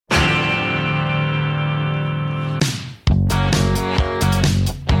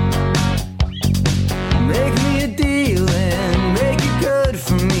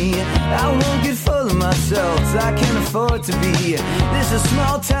This is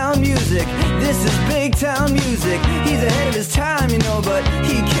small town music, this is big town music. He's ahead of his time, you know, but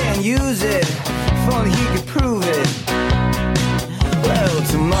he can't use it. If only he could prove it. Well,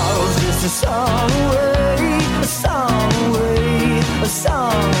 tomorrow's just a song away, a song away, a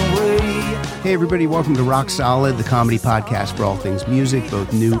song away. Hey everybody, welcome to Rock Solid, the comedy podcast for all things music,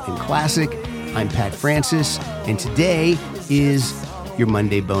 both new and classic. I'm Pat Francis, and today is your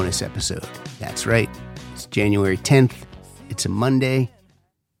Monday bonus episode. That's right, it's January 10th, it's a Monday,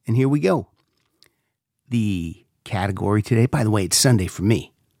 and here we go. The category today, by the way, it's Sunday for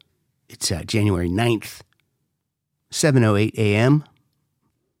me. It's January 9th, 7:08 a.m.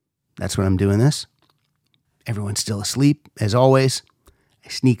 That's when I'm doing this. Everyone's still asleep, as always. I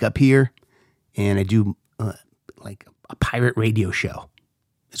sneak up here, and I do like a pirate radio show,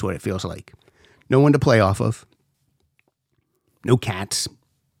 is what it feels like. No one to play off of. No cats.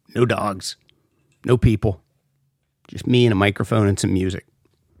 No dogs. No people. Just me and a microphone and some music.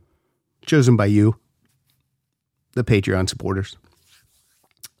 Chosen by you, the Patreon supporters.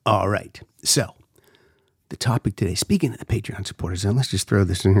 All right. So, the topic today, speaking of the Patreon supporters, and let's just throw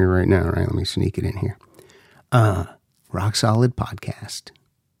this in here right now, right? Let me sneak it in here. Rock Solid Podcast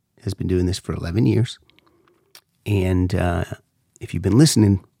has been doing this for 11 years. And if you've been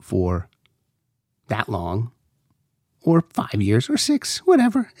listening for that long, or 5 years, or 6,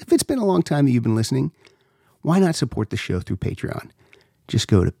 whatever, if it's been a long time that you've been listening, why not support the show through Patreon? Just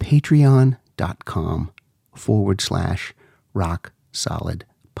go to patreon.com/Rock Solid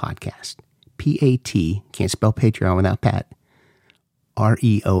Podcast. P-A-T, can't spell Patreon without Pat,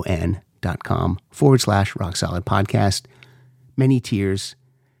 REON.com/Rock Solid Podcast. Many tiers,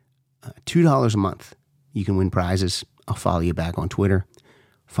 $2 a month. You can win prizes. I'll follow you back on Twitter.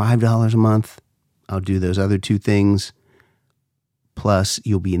 $5 a month. I'll do those other two things. Plus,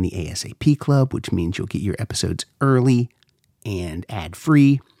 you'll be in the ASAP Club, which means you'll get your episodes early and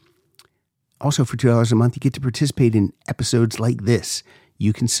ad-free. Also, for $2 a month, you get to participate in episodes like this.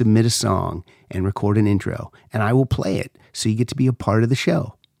 You can submit a song and record an intro, and I will play it, so you get to be a part of the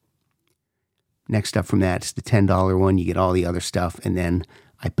show. Next up from that is the $10 one. You get all the other stuff, and then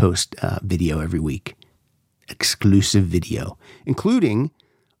I post video every week. Exclusive video, including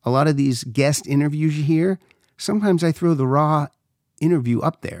a lot of these guest interviews you hear. Sometimes I throw the raw interview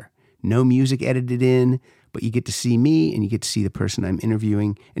up there. No music edited in, but you get to see me and you get to see the person I'm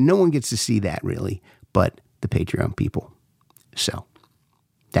interviewing. And no one gets to see that really, but the Patreon people. So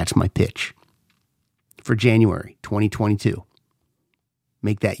that's my pitch for January 2022.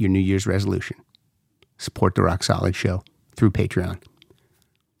 Make that your New Year's resolution. Support the Rock Solid Show through Patreon.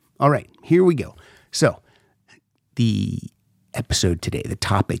 All right, here we go. So the episode today, the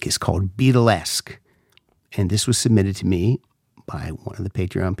topic is called Beatle-Esque. And this was submitted to me by one of the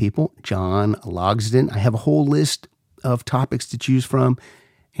Patreon people, John Logsden. I have a whole list of topics to choose from.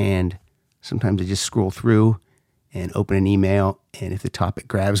 And sometimes I just scroll through and open an email. And if the topic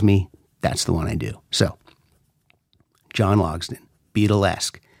grabs me, that's the one I do. So, John Logsden,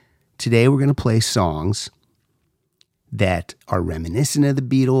 Beatle-Esque. Today we're going to play songs that are reminiscent of the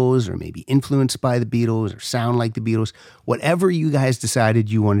Beatles or maybe influenced by the Beatles or sound like the Beatles. Whatever you guys decided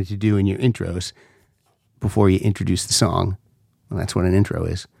you wanted to do in your intros before you introduce the song. Well, that's what an intro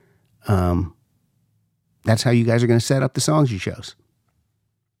is. That's how you guys are going to set up the songs you chose.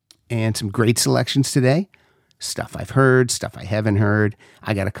 And some great selections today. Stuff I've heard, stuff I haven't heard.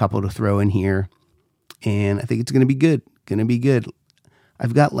 I got a couple to throw in here. And I think it's going to be good.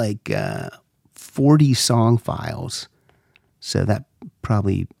 I've got like 40 song files. So that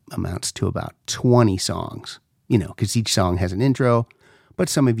probably amounts to about 20 songs, because each song has an intro, but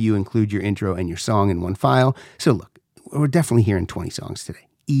some of you include your intro and your song in one file. So look, we're definitely hearing 20 songs today.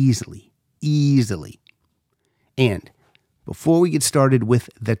 Easily. And before we get started with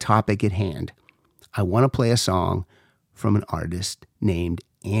the topic at hand, I want to play a song from an artist named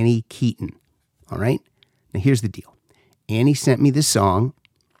Annie Keaton. All right? Now here's the deal. Annie sent me this song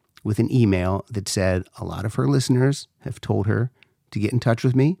with an email that said a lot of her listeners have told her to get in touch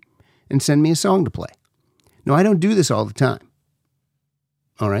with me and send me a song to play. Now, I don't do this all the time.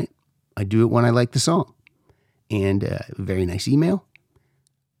 All right? I do it when I like the song. And a very nice email.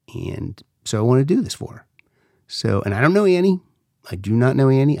 And so I want to do this for her. So, and I don't know Annie. I do not know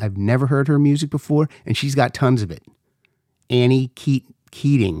Annie. I've never heard her music before, and she's got tons of it. Annie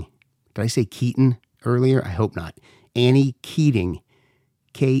Keating. Did I say Keaton earlier? I hope not. Annie Keating.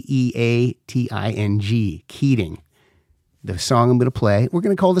 Keating. Keating. The song I'm going to play, we're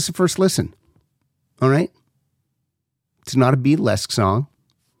going to call this a first listen. All right? It's not a Beatle-esque song.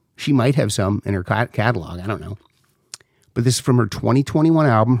 She might have some in her catalog. I don't know. But this is from her 2021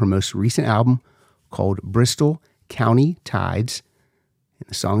 album, her most recent album, called Bristol County Tides.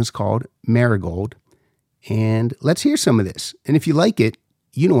 The song is called Marigold. And let's hear some of this. And if you like it,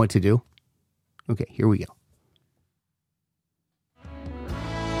 you know what to do. Okay, here we go.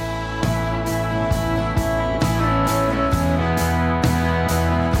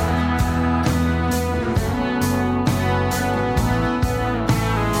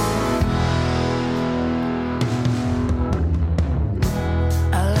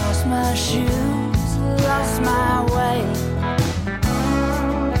 My shoes, lost my way.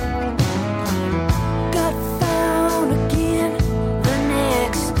 Got found again the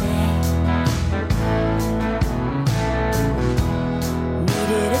next day.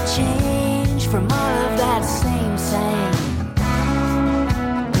 Needed a change from all of that same.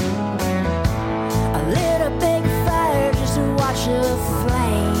 I lit a big fire just to watch a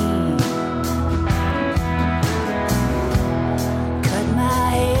flame. Cut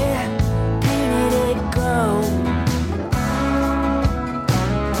my hair,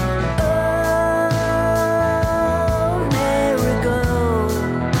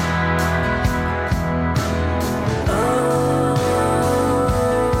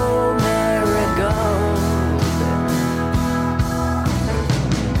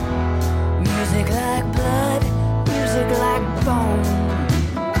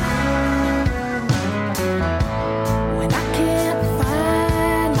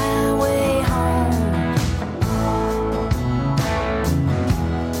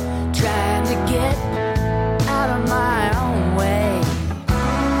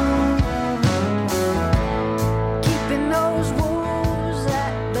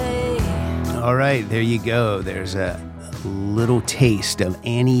 All right, there you go. There's a little taste of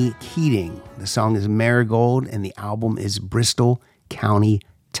Annie Keating. The song is Marigold, and the album is Bristol County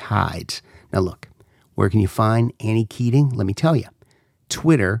Tides. Now look, where can you find Annie Keating? Let me tell you.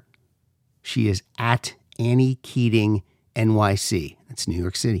 Twitter, she is at Annie Keating NYC. That's New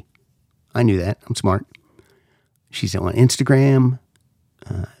York City. I knew that. I'm smart. She's on Instagram.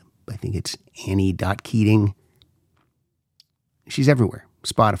 I think it's Annie.Keating. She's everywhere.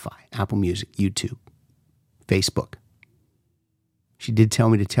 Spotify, Apple Music, YouTube, Facebook. She did tell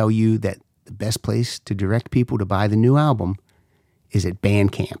me to tell you that the best place to direct people to buy the new album is at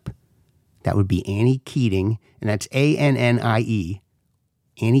Bandcamp. That would be Annie Keating, and that's ANNIE,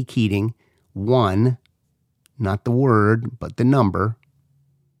 Annie Keating, 1, not the word, but the number,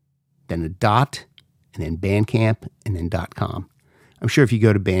 then a dot, and then Bandcamp, and then .com. I'm sure if you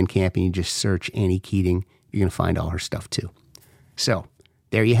go to Bandcamp and you just search Annie Keating, you're going to find all her stuff too. So,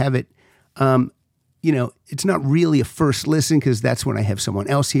 there you have it. It's not really a first listen because that's when I have someone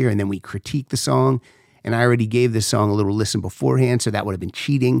else here and then we critique the song. And I already gave this song a little listen beforehand, so that would have been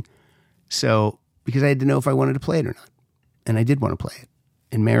cheating. So, because I had to know if I wanted to play it or not. And I did want to play it.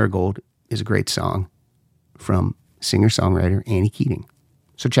 And Marigold is a great song from singer-songwriter Annie Keating.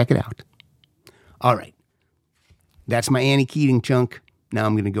 So check it out. All right. That's my Annie Keating chunk. Now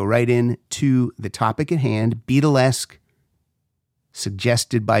I'm going to go right in to the topic at hand, Beatle-Esque,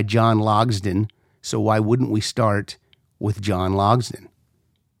 suggested by John Logsdon. So why wouldn't we start with John Logsdon?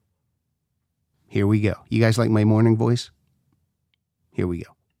 Here we go. You guys like my morning voice? Here we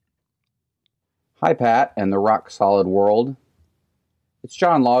go. Hi, Pat and the rock solid world. It's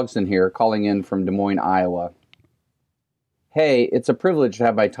John Logsdon here, calling in from Des Moines, Iowa. Hey, it's a privilege to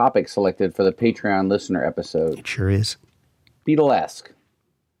have my topic selected for the Patreon listener episode. It sure is. Beatle-Esque.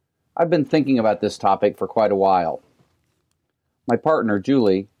 I've been thinking about this topic for quite a while. My partner,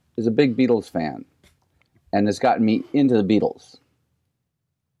 Julie, is a big Beatles fan and has gotten me into the Beatles.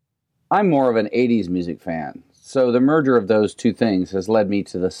 I'm more of an 80s music fan, so the merger of those two things has led me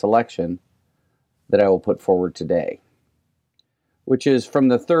to the selection that I will put forward today, which is from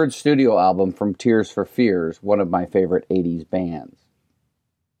the third studio album from Tears for Fears, one of my favorite 80s bands.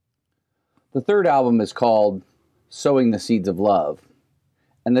 The third album is called Sowing the Seeds of Love,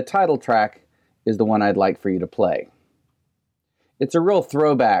 and the title track is the one I'd like for you to play. It's a real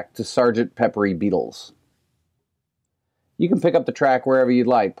throwback to Sgt. Peppery Beatles. You can pick up the track wherever you'd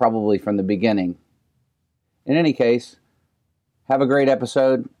like, probably from the beginning. In any case, have a great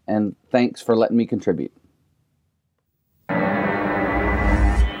episode, and thanks for letting me contribute.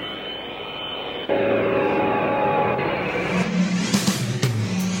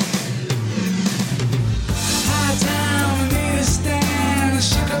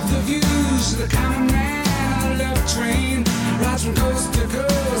 From coast to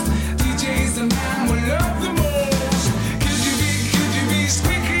coast, DJ's the man we love the most. Could you be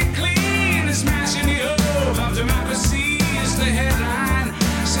squeaky clean and smashing the hope of democracy is the headline.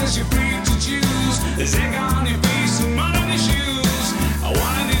 Says you're free to choose.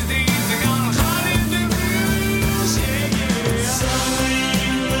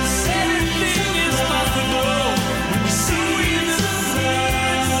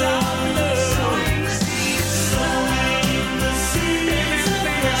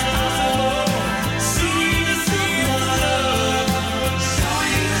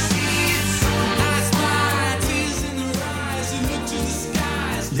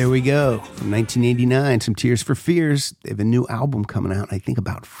 There we go. From 1989, some Tears for Fears. They have a new album coming out in, I think,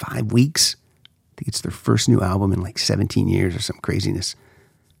 about 5 weeks. I think it's their first new album in like 17 years or some craziness.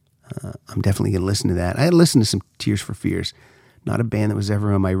 I'm definitely going to listen to that. I had listened to some Tears for Fears. Not a band that was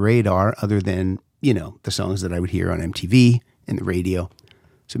ever on my radar other than, you know, the songs that I would hear on MTV and the radio.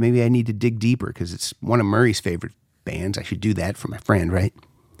 So maybe I need to dig deeper because it's one of Murray's favorite bands. I should do that for my friend, right?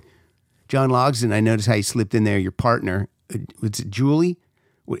 John Logsdon, I noticed how you slipped in there, your partner. Was it Julie?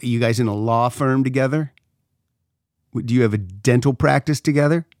 Are you guys in a law firm together? Do you have a dental practice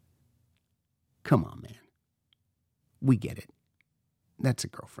together? Come on, man. We get it. That's a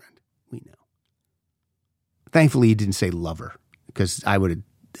girlfriend. We know. Thankfully, you didn't say lover, because I would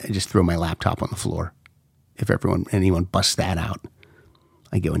have just throw my laptop on the floor. If anyone busts that out,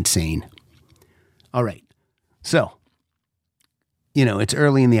 I go insane. All right. So, you know, it's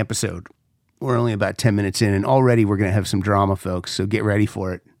early in the episode. We're only about 10 minutes in, and already we're going to have some drama, folks, so get ready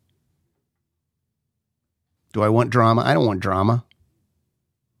for it. Do I want drama? I don't want drama.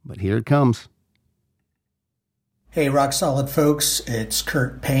 But here it comes. Hey, Rock Solid folks, it's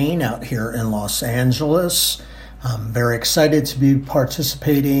Kurt Payne out here in Los Angeles. I'm very excited to be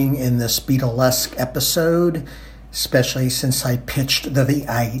participating in this Beatle-Esque episode, especially since I pitched the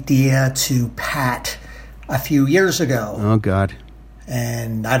idea to Pat a few years ago. Oh, God.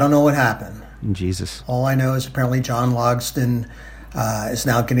 And I don't know what happened. Jesus. All I know is apparently John Logsdon is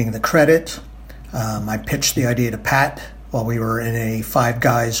now getting the credit. I pitched the idea to Pat while we were in a Five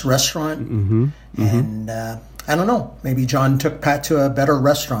Guys restaurant. And I don't know, maybe John took Pat to a better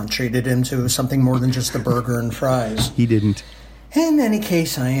restaurant, treated him to something more than just a burger and fries. He didn't. In any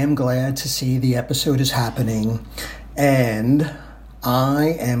case, I am glad to see the episode is happening. And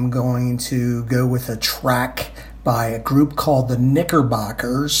I am going to go with a track by a group called the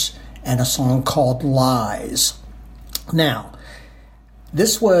Knickerbockers and a song called Lies. Now,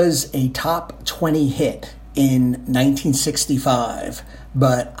 this was a top 20 hit in 1965,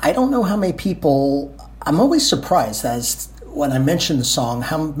 but I don't know how many people, I'm always surprised as when I mention the song,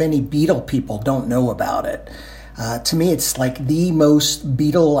 how many Beatle people don't know about it. To me, it's like the most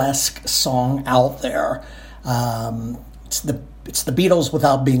Beatle-esque song out there. It's the Beatles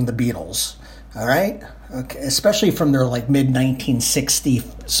without being the Beatles. All right? Okay, especially from their like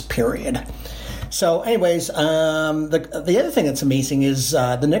mid-1960s period. So anyways, the other thing that's amazing is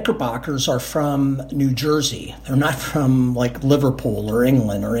the Knickerbockers are from New Jersey. They're not from like Liverpool or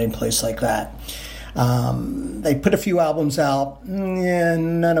England or any place like that. They put a few albums out. Yeah,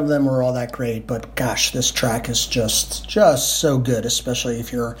 none of them were all that great, but gosh, this track is just so good, especially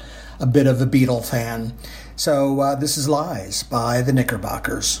if you're a bit of a Beatle fan. So this is Lies by the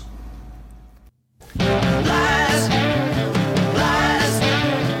Knickerbockers. Lies, lies,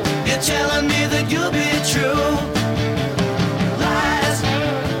 you're telling me that you'll be true. Lies,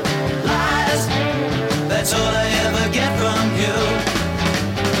 lies, that's all I ever get from you.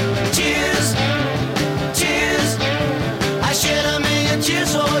 Tears, tears, I shed a million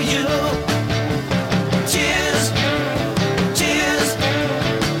tears for you. Tears, tears,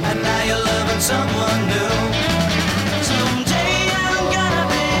 and now you're loving someone new. Someday I'm gonna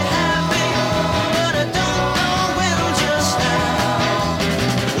be happy, but I don't know when just now.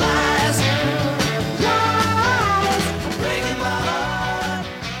 Lies, lies, breaking my heart.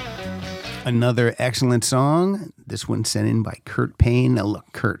 Another excellent song. This one sent in by Kurt Payne. Now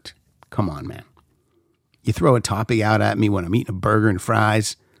look, Kurt, come on, man. You throw a topic out at me when I'm eating a burger and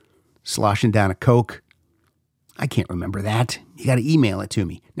fries, sloshing down a Coke. I can't remember that. You got to email it to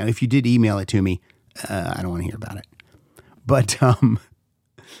me. Now, if you did email it to me, I don't want to hear about it. But a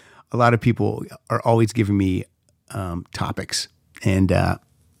lot of people are always giving me topics. And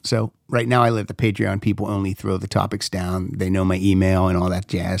so right now I let the Patreon people only throw the topics down. They know my email and all that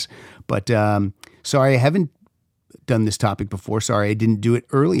jazz. But sorry, I haven't done this topic before. Sorry, I didn't do it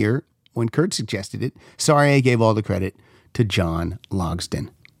earlier when Kurt suggested it. Sorry, I gave all the credit to John Logsdon.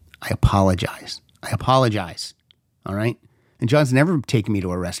 I apologize. All right? And John's never taken me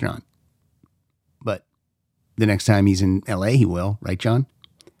to a restaurant. But the next time he's in LA, he will. Right, John?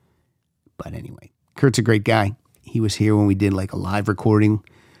 But anyway, Kurt's a great guy. He was here when we did like a live recording.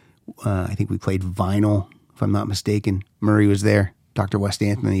 I think we played vinyl, if I'm not mistaken. Murray was there. Dr. West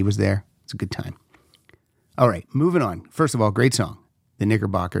Anthony was there. It's a good time. All right, moving on. First of all, great song. The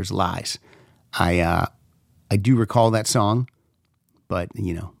Knickerbockers, Lies. I do recall that song, but,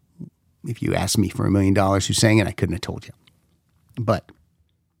 you know, if you asked me for $1 million who sang it, I couldn't have told you. But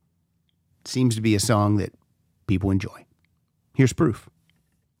it seems to be a song that people enjoy. Here's proof.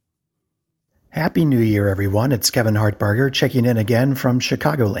 Happy New Year, everyone. It's Kevin Hartbarger checking in again from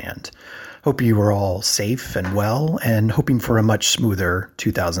Chicagoland. Hope you are all safe and well, and hoping for a much smoother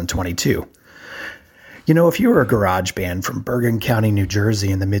 2022. You know, if you were a garage band from Bergen County, New Jersey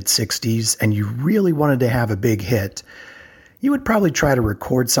in the mid-60s, and you really wanted to have a big hit, you would probably try to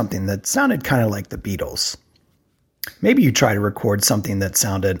record something that sounded kind of like the Beatles. Maybe you try to record something that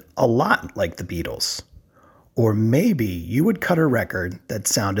sounded a lot like the Beatles. Or maybe you would cut a record that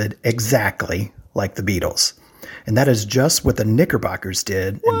sounded exactly like the Beatles. And that is just what the Knickerbockers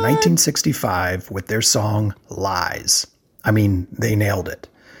did in 1965 with their song Lies. I mean, they nailed it.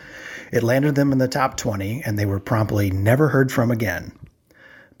 It landed them in the top 20, and they were promptly never heard from again.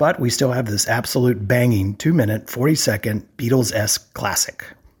 But we still have this absolute banging 2-minute, 40-second Beatles-esque classic.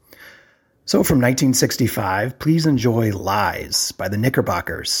 So from 1965, please enjoy Lies by the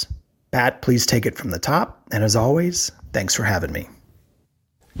Knickerbockers. Pat, please take it from the top, and as always, thanks for having me.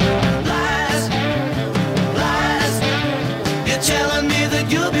 Lies, lies, you're telling me that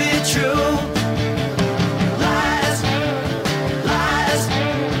you'll be true. Lies, lies,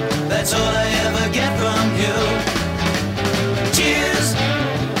 that's all I ever get from you. Tears,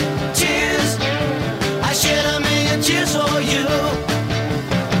 tears, I shed a million tears for you.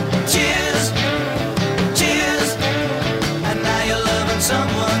 Tears, tears, and now you're loving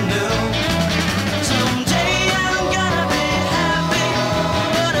someone new. Someday I'm gonna be happy,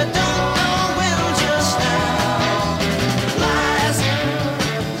 but I don't know when just now. Lies,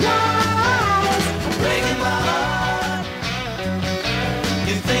 lies, breaking my heart.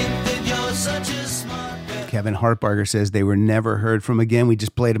 You think that you're such a smart girl. Kevin Hartbarger says they were never heard from again. We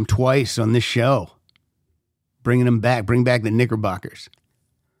just played them twice on this show. Bringing them back. Bring back the Knickerbockers.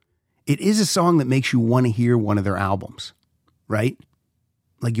 It is a song that makes you want to hear one of their albums, right?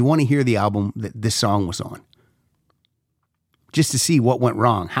 Like you want to hear the album that this song was on. Just to see what went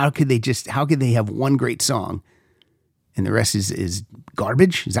wrong. How could they have one great song and the rest is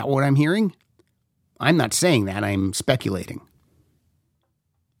garbage? Is that what I'm hearing? I'm not saying that. I'm speculating.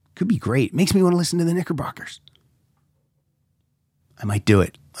 Could be great. Makes me want to listen to the Knickerbockers. I might do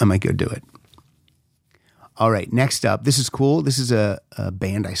it. I might go do it. All right, next up. This is cool. This is a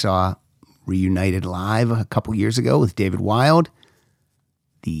band I saw reunited live a couple years ago with David Wild.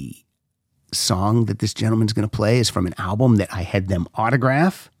 The song that this gentleman's going to play is from an album that I had them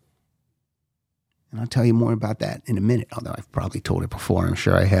autograph. And I'll tell you more about that in a minute, although I've probably told it before. I'm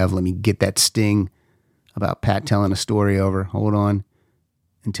sure I have. Let me get that sting about Pat telling a story over. Hold on.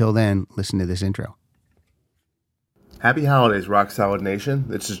 Until then, listen to this intro. Happy holidays, Rock Solid Nation.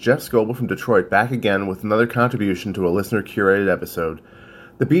 This is Jeff Scoble from Detroit back again with another contribution to a listener-curated episode.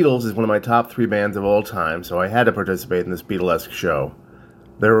 The Beatles is one of my top 3 bands of all time, so I had to participate in this Beatle-esque show.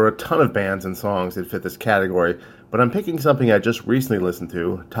 There are a ton of bands and songs that fit this category, but I'm picking something I just recently listened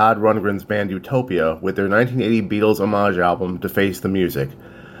to, Todd Rundgren's band Utopia, with their 1980 Beatles homage album, Deface the Music.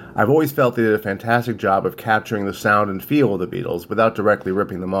 I've always felt they did a fantastic job of capturing the sound and feel of the Beatles without directly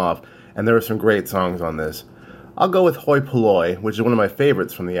ripping them off, and there are some great songs on this. I'll go with Hoi Polloi, which is one of my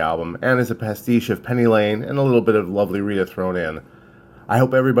favorites from the album, and is a pastiche of Penny Lane and a little bit of Lovely Rita thrown in. I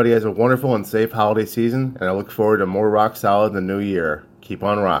hope everybody has a wonderful and safe holiday season, and I look forward to more Rock Solid in the new year. Keep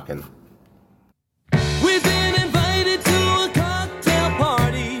on rocking. We've been invited to a cocktail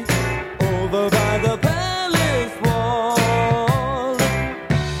party over by the palace wall.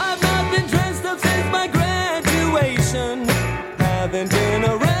 I've not been dressed up since my graduation, haven't been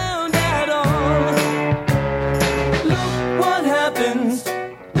around at all. Look what happens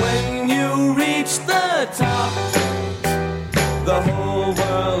when you reach the top. The whole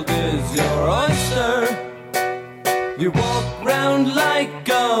world is your oyster. You walk round like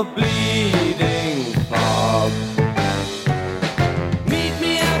a bleeding fog. Meet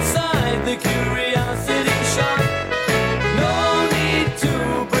me outside the curiosity shop. No need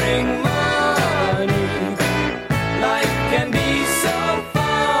to bring money. Life can be so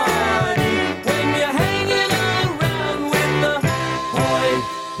funny when you're hanging around with the hoi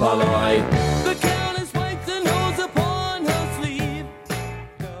polloi. The careless wipes and nose upon her sleeve.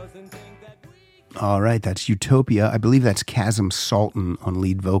 Doesn't think that we... All right, that's Utopia. I believe that's Chasm Sultan on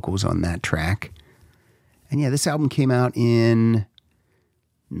lead vocals on that track. And yeah, this album came out in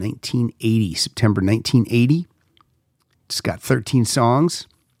 1980, September 1980. It's got 13 songs.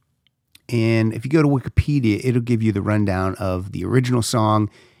 And if you go to Wikipedia, it'll give you the rundown of the original song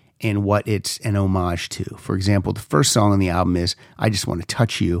and what it's an homage to. For example, the first song on the album is I Just Want to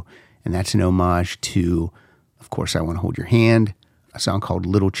Touch You. And that's an homage to, of course, I Want to Hold Your Hand, a song called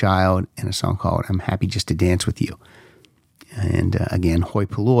Little Child, and a song called I'm Happy Just to Dance With You. And again, Hoi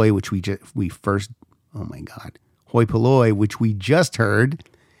Polloi, which Hoi Polloi, which we just heard,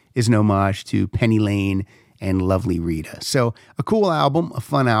 is an homage to Penny Lane and lovely Rita. So a cool album, a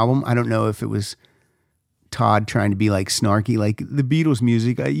fun album. I don't know if it was Todd trying to be like snarky, like the Beatles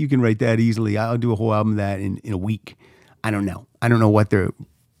music. You can write that easily. I'll do a whole album of that in a week. I don't know. I don't know what their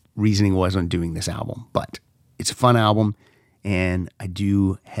reasoning was on doing this album, but it's a fun album, and I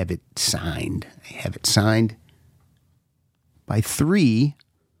do have it signed. I have it signed by 3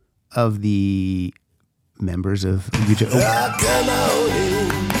 of the members of Utopia. I can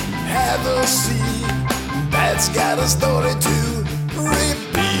only have a seat that's got a story to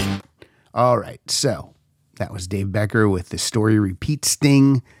repeat. All right, so that was Dave Becker with the Story Repeat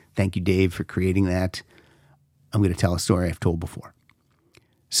Sting. Thank you, Dave, for creating that. I'm going to tell a story I've told before.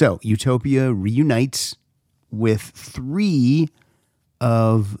 So Utopia reunites with 3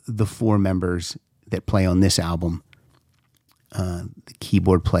 of the 4 members that play on this album. The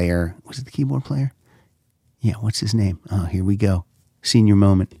keyboard player, was it the keyboard player? Yeah, what's his name? Oh, here we go. Senior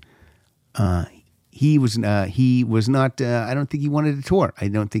moment. He was not, I don't think he wanted to tour. I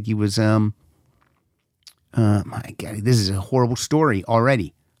don't think he was, my God, this is a horrible story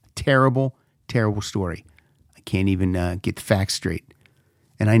already. Terrible, terrible story. I can't even get the facts straight.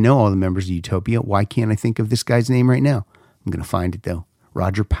 And I know all the members of Utopia. Why can't I think of this guy's name right now? I'm going to find it, though.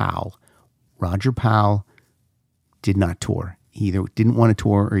 Roger Powell. Roger Powell did not tour. He either didn't want to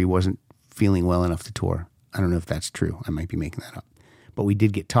tour or he wasn't feeling well enough to tour. I don't know if that's true. I might be making that up. But we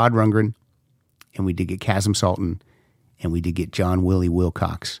did get Todd Rundgren, and we did get Chasm Sultan, and we did get John Willie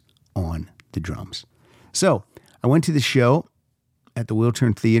Wilcox on the drums. So I went to the show at the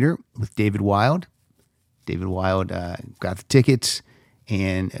Wiltern Theater with David Wild. David Wild got the tickets,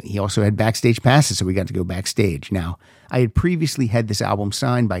 and he also had backstage passes, so we got to go backstage. Now, I had previously had this album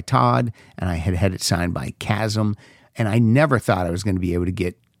signed by Todd, and I had had it signed by Chasm, and I never thought I was going to be able to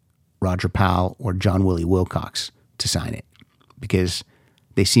get Roger Powell or John Willie Wilcox to sign it because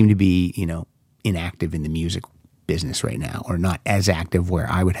they seem to be, inactive in the music business right now, or not as active where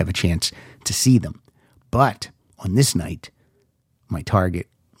I would have a chance to see them. But on this night, my target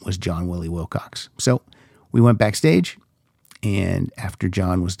was John Willie Wilcox. So we went backstage, and after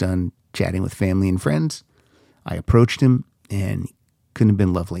John was done chatting with family and friends, I approached him, and couldn't have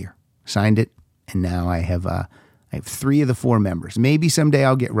been lovelier. Signed it, and now I have 3 of the 4 members. Maybe someday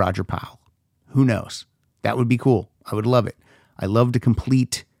I'll get Roger Powell. Who knows? That would be cool. I would love it. I love to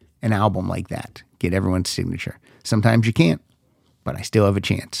complete an album like that, get everyone's signature. Sometimes you can't, but I still have a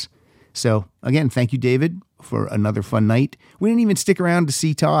chance. So again, thank you, David, for another fun night. We didn't even stick around to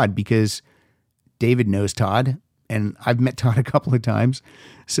see Todd because David knows Todd, and I've met Todd a couple of times.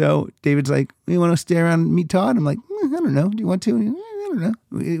 So David's like, you want to stay around and meet Todd? I'm like, I don't know. Do you want to? I don't know.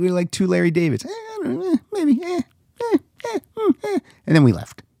 We're like 2 Larry Davids. I don't know. Maybe. And then we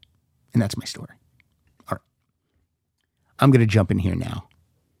left. And that's my story. All right. I'm going to jump in here now,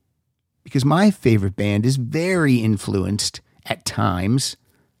 because my favorite band is very influenced at times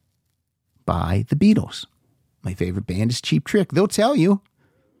by the Beatles. My favorite band is Cheap Trick. They'll tell you.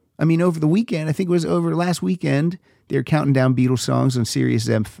 I mean, over the weekend, I think it was over last weekend, they were counting down Beatles songs on Sirius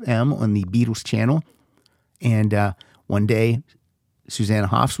FM on the Beatles channel. And one day, Susanna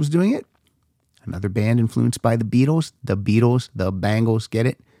Hoffs was doing it. Another band influenced by the Beatles, the Bangles, get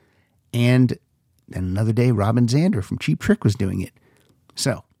it? And then another day, Robin Zander from Cheap Trick was doing it.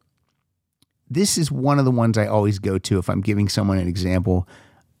 So this is one of the ones I always go to if I'm giving someone an example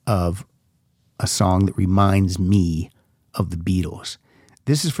of a song that reminds me of the Beatles.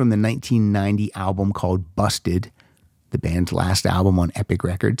 This is from the 1990 album called Busted, the band's last album on Epic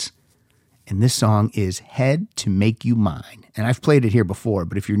Records. And this song is Head to Make You Mine. And I've played it here before,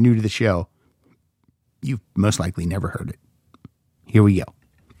 but if you're new to the show, you've most likely never heard it. Here we go.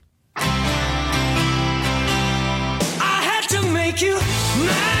 I had to make you mine.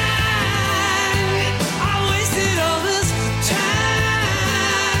 I wasted all this time.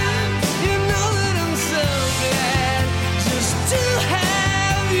 You know that I'm so glad just to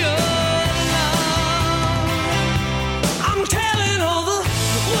have your love. I'm telling all the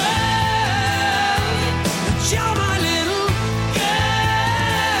world that you're my little girl.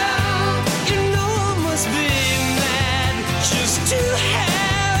 You know I must be mad just to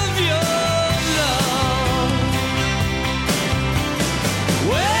have your love.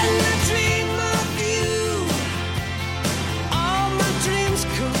 When I dream of you, all my dreams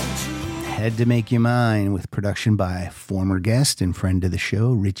come true. Head to Make You Mine, with production by former guest and friend of the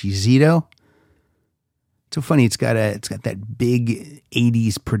show, Richie Zito. It's so funny, it's got that big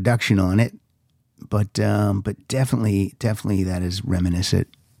 80s production on it, but definitely that is reminiscent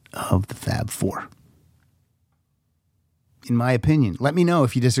of the Fab Four, in my opinion. Let me know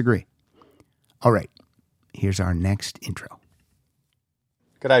if you disagree. All right, here's our next intro.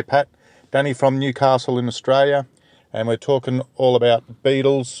 G'day, Pat. Danny from Newcastle in Australia, and we're talking all about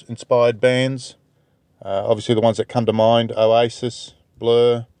Beatles-inspired bands. Obviously the ones that come to mind, Oasis,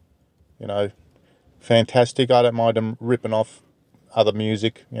 Blur, fantastic. I don't mind them ripping off other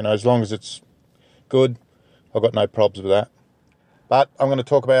music, as long as it's good, I've got no problems with that. But I'm going to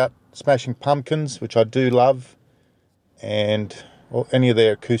talk about Smashing Pumpkins, which I do love, and any of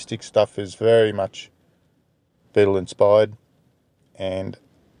their acoustic stuff is very much Beatle-inspired, and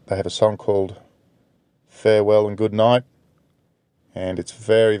they have a song called Farewell and Good Night, and it's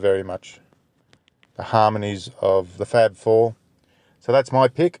very, very much the harmonies of the Fab Four. So that's my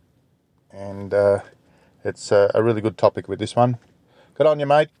pick, and it's a really good topic with this one. Good on you,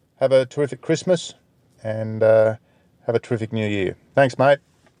 mate. Have a terrific Christmas, and have a terrific New Year. Thanks, mate.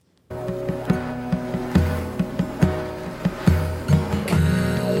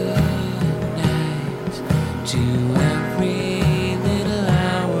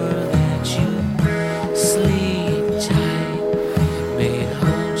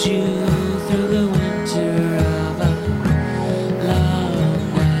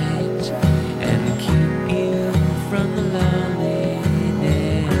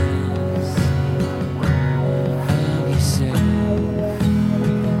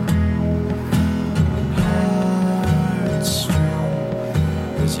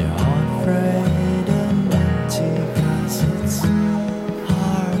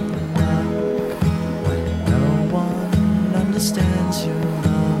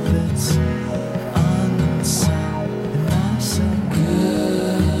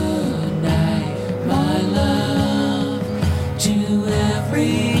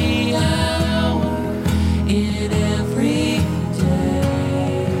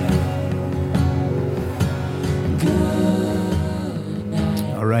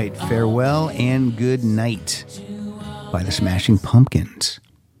 Farewell and Good Night by the Smashing Pumpkins.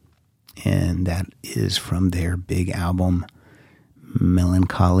 And that is from their big album,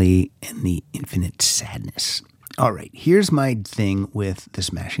 Melancholy and the Infinite Sadness. All right, here's my thing with the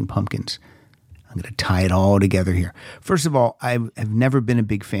Smashing Pumpkins. I'm going to tie it all together here. First of all, I've never been a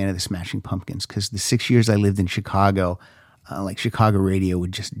big fan of the Smashing Pumpkins because the 6 years I lived in Chicago, Chicago radio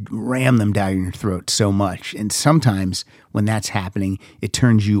would just ram them down your throat so much. And sometimes when that's happening, it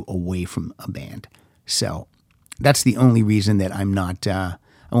turns you away from a band. So that's the only reason that I'm not, I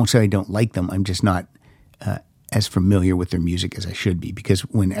won't say I don't like them. I'm just not as familiar with their music as I should be, because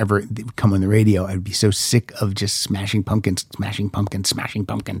whenever they would come on the radio, I'd be so sick of just Smashing Pumpkins, Smashing Pumpkins, Smashing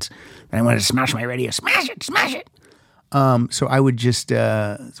Pumpkins, that I wanted to smash my radio, smash it, smash it. So I would just,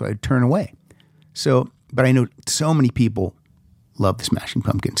 so I'd turn away. But I know so many people love the Smashing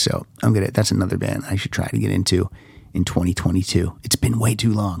Pumpkins, so that's another band I should try to get into in 2022. It's been way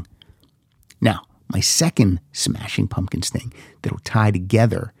too long. Now, my second Smashing Pumpkins thing that'll tie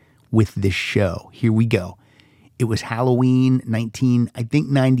together with this show. Here we go. It was Halloween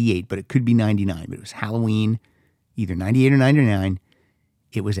 98, but it could be 99. But it was Halloween, either 98 or 99.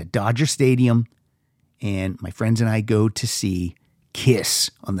 It was at Dodger Stadium, and my friends and I go to see Kiss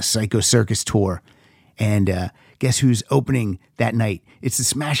on the Psycho Circus tour. And guess who's opening that night? It's the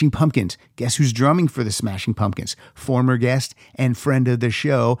Smashing Pumpkins. Guess who's drumming for the Smashing Pumpkins? Former guest and friend of the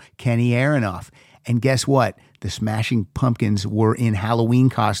show, Kenny Aronoff. And guess what? The Smashing Pumpkins were in Halloween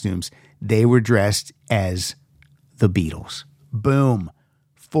costumes. They were dressed as the Beatles. Boom.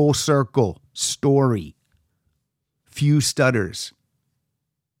 Full circle story. Few stutters.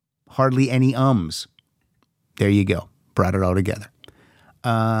 Hardly any ums. There you go. Brought it all together.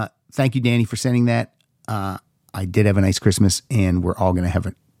 Thank you, Danny, for sending that. I did have a nice Christmas, and we're all going to have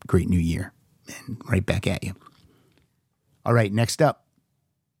a great new year. And right back at you. All right, next up.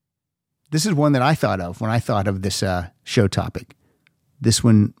 This is one that I thought of when I thought of this show topic. This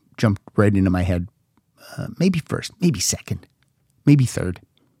one jumped right into my head. Maybe first, maybe second, maybe third.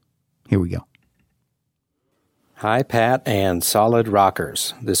 Here we go. Hi, Pat and Solid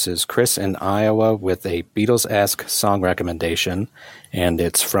Rockers. This is Chris in Iowa with a Beatles-esque song recommendation, and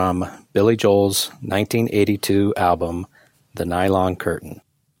it's from Billy Joel's 1982 album, The Nylon Curtain.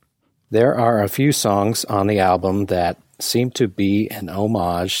 There are a few songs on the album that seem to be an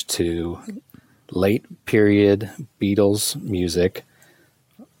homage to late period Beatles music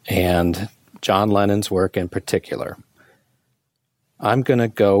and John Lennon's work in particular. I'm going to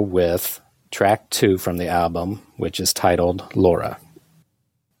go with track 2 from the album, which is titled Laura.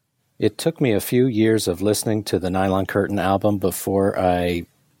 It took me a few years of listening to the Nylon Curtain album before I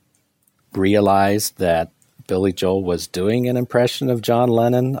realized that Billy Joel was doing an impression of John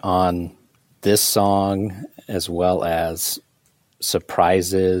Lennon on this song, as well as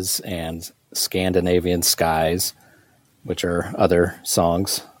Surprises and Scandinavian Skies, which are other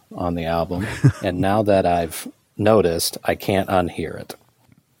songs on the album, and now that I've noticed, I can't unhear it.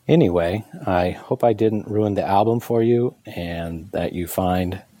 Anyway, I hope I didn't ruin the album for you and that you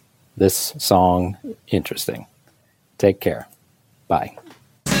find this song interesting. Take care. Bye.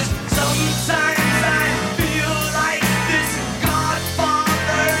 Sometimes I feel like this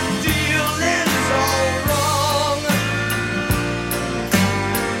Godfather deal is all wrong.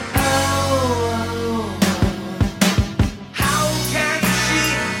 Oh, how can she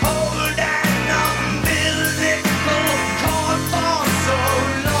hold an umbilical cord for so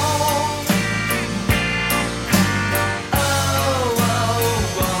long?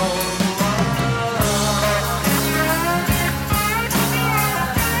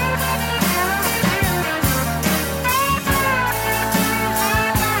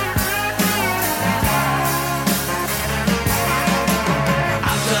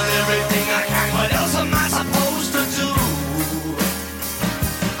 I've done everything I can. What else am I supposed to do?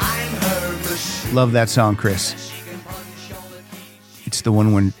 I'm her machine. Love that song, Chris. It's the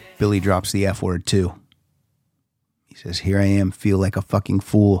one when Billy drops the F word, too. He says, "Here I am, feel like a fucking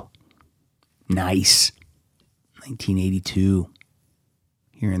fool." Nice. 1982.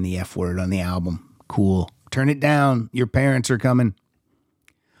 Hearing the F word on the album. Cool. Turn it down. Your parents are coming.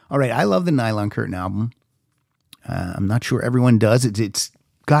 All right, I love the Nylon Curtain album. I'm not sure everyone does. It's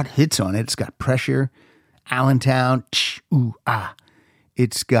got hits on it. It's got Pressure, Allentown, ooh, ah.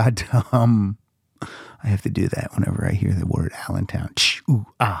 It's got, I have to do that whenever I hear the word Allentown, ooh,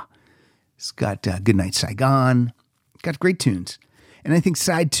 ah. It's got Goodnight Saigon. Got great tunes. And I think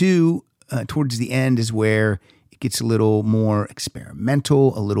side 2, towards the end, is where it gets a little more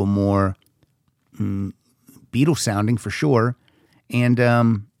experimental, a little more Beatles sounding for sure. And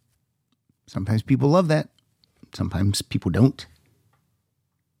sometimes people love that. Sometimes people don't.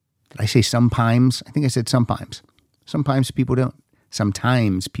 Did I say sometimes? I think I said sometimes. Sometimes people don't.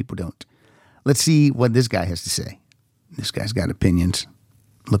 Sometimes people don't. Let's see what this guy has to say. This guy's got opinions.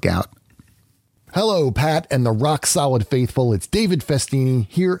 Look out. Hello, Pat and the Rock Solid Faithful. It's David Festini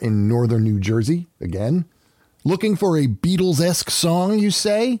here in northern New Jersey again. Looking for a Beatles-esque song, you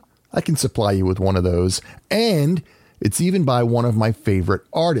say? I can supply you with one of those. And it's even by one of my favorite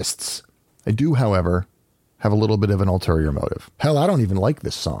artists. I do, however, have a little bit of an ulterior motive. Hell, I don't even like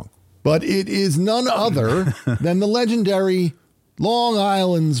this song. But it is none other than the legendary Long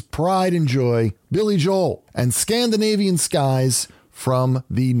Island's pride and joy, Billy Joel, and Scandinavian Skies from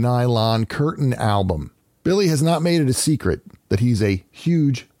the Nylon Curtain album. Billy has not made it a secret that he's a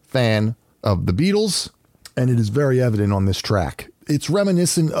huge fan of the Beatles, and it is very evident on this track. It's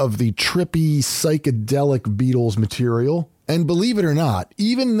reminiscent of the trippy, psychedelic Beatles material. And believe it or not,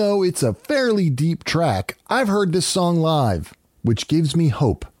 even though it's a fairly deep track, I've heard this song live, which gives me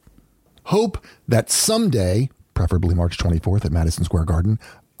hope. Hope that someday, preferably March 24th at Madison Square Garden,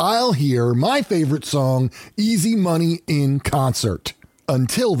 I'll hear my favorite song, Easy Money, in concert.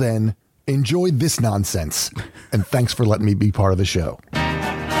 Until then, enjoy this nonsense. And thanks for letting me be part of the show.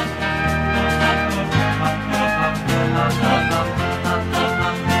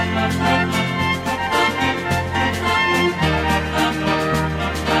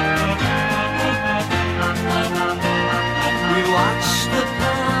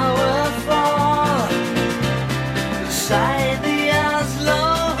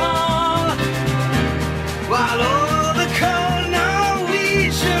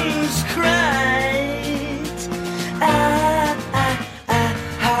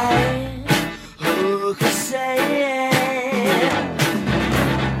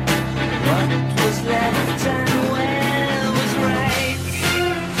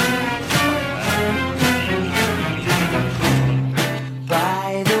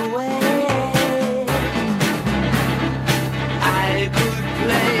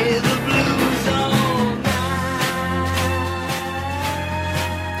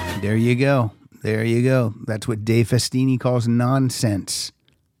 There you go. There you go. That's what Dave Festini calls nonsense.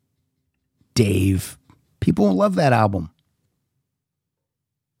 Dave. People love that album.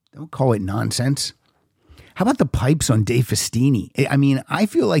 Don't call it nonsense. How about the pipes on Dave Festini? I mean, I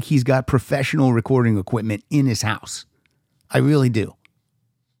feel like he's got professional recording equipment in his house. I really do.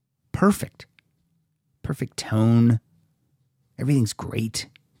 Perfect. Perfect tone. Everything's great.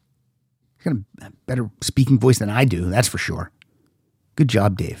 He's got a better speaking voice than I do, that's for sure. Good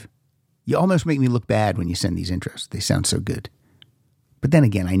job, Dave. You almost make me look bad when you send these intros. They sound so good. But then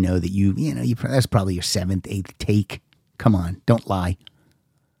again, I know that you that's probably your 7th, 8th take. Come on, don't lie.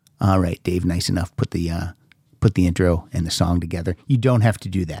 All right, Dave, nice enough. Put the intro and the song together. You don't have to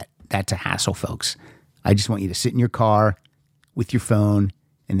do that. That's a hassle, folks. I just want you to sit in your car with your phone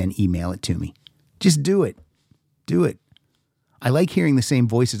and then email it to me. Just do it. Do it. I like hearing the same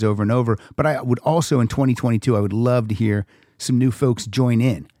voices over and over, but I would also, in 2022, I would love to hear some new folks join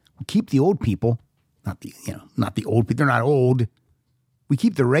in. We keep the old people, not the old people. They're not old. We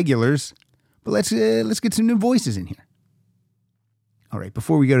keep the regulars, but let's get some new voices in here. All right,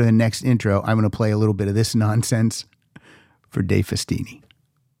 before we go to the next intro, I'm going to play a little bit of this nonsense for Dave Festini.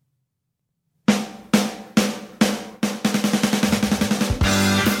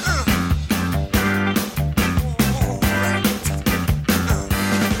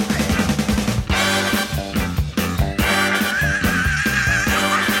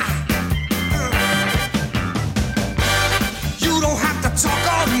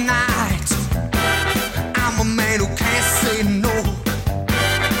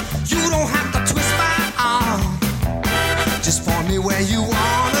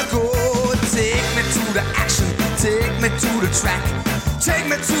 Track. Take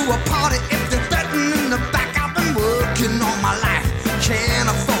me to a party if they're betting in the back. I've been working all my life, can't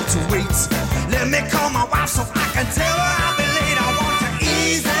afford to wait. Let me call my wife so I can tell her I'll be late. I want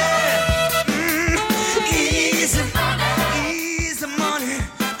easy money.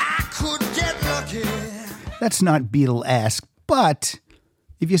 I could get lucky. That's not Beatle-esque, but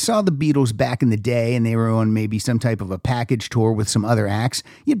if you saw the Beatles back in the day and they were on maybe some type of a package tour with some other acts,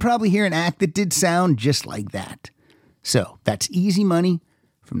 you'd probably hear an act that did sound just like that. So that's Easy Money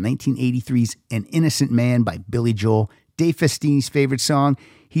from 1983's An Innocent Man by Billy Joel, Dave Festini's favorite song.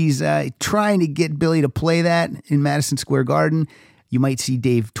 He's trying to get Billy to play that in Madison Square Garden. You might see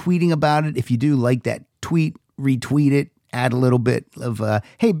Dave tweeting about it. If you do like that tweet, retweet it, add a little bit of,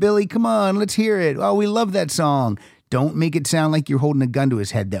 hey, Billy, come on, let's hear it. Oh, we love that song. Don't make it sound like you're holding a gun to his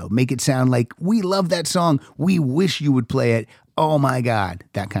head, though. Make it sound like, we love that song. We wish you would play it. Oh, my God.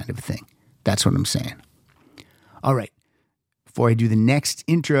 That kind of thing. That's what I'm saying. All right, before I do the next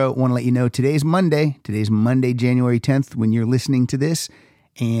intro, I want to let you know today's Monday. Today's Monday, January 10th, when you're listening to this.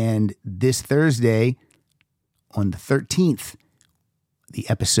 And this Thursday, on the 13th, the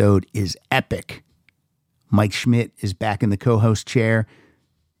episode is epic. Mike Schmidt is back in the co-host chair.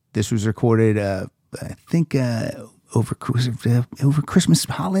 This was recorded, I think, over Christmas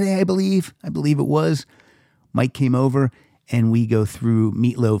holiday, I believe. I believe it was. Mike came over, and we go through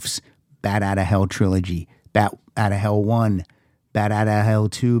Meatloaf's Bat Outta Hell trilogy. Bat Outta Hell 1, Bat Outta Hell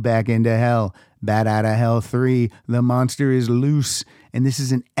 2, Back into Hell, Bat Outta Hell 3, The Monster is Loose. And this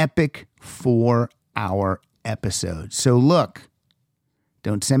is an epic 4-hour episode. So look,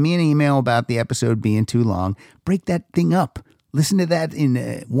 don't send me an email about the episode being too long. Break that thing up. Listen to that in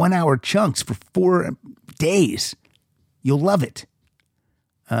 1-hour chunks for 4 days. You'll love it.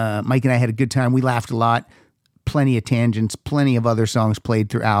 Mike and I had a good time. We laughed a lot. Plenty of tangents, plenty of other songs played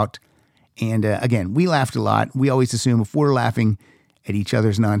throughout. And again, we laughed a lot. We always assume if we're laughing at each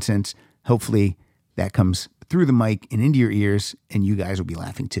other's nonsense, hopefully that comes through the mic and into your ears, and you guys will be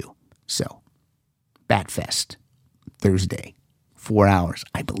laughing too. So, Batfest, Thursday, 4 hours.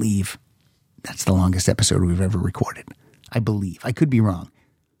 I believe that's the longest episode we've ever recorded. I believe. I could be wrong.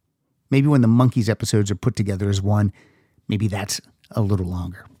 Maybe when the Monkees episodes are put together as one, maybe that's a little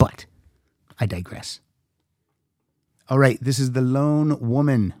longer. But I digress. All right, this is the lone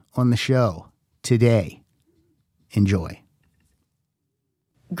woman on the show today. Enjoy.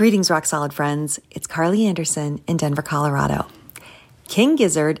 Greetings, Rock Solid friends. It's Carly Anderson in Denver, Colorado. King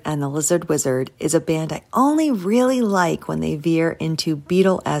Gizzard and the Lizard Wizard is a band I only really like when they veer into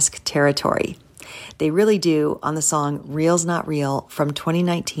Beatle-esque territory. They really do on the song Real's Not Real from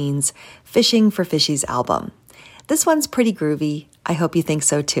 2019's Fishing for Fishies album. This one's pretty groovy. I hope you think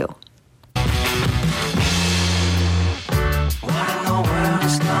so too.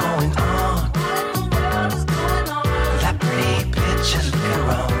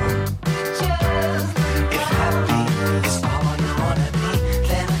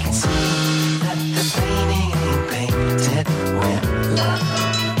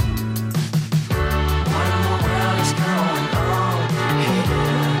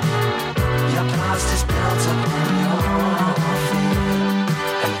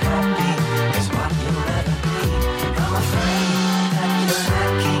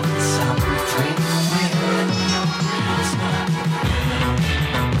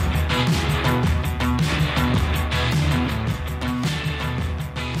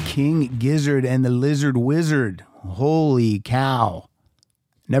 King Gizzard and the Lizard Wizard. Holy cow.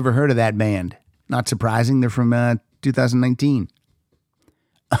 Never heard of that band. Not surprising. They're from 2019.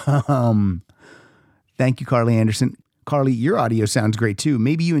 Thank you, Carly Anderson. Carly, your audio sounds great too.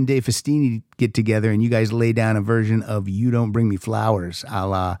 Maybe you and Dave Festini get together and you guys lay down a version of You Don't Bring Me Flowers, a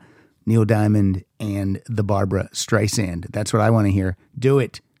la Neil Diamond and the Barbra Streisand. That's what I want to hear. Do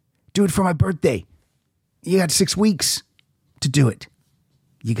it. Do it for my birthday. You got 6 weeks. to do it.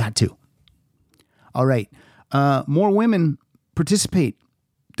 You got to. All right. More women participate.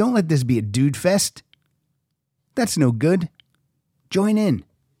 Don't let this be a dude fest. That's no good. Join in.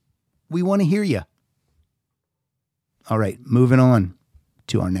 We want to hear you. All right, moving on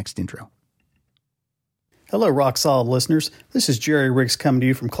to our next intro. Hello, Rock Solid listeners. This is Jerry Riggs coming to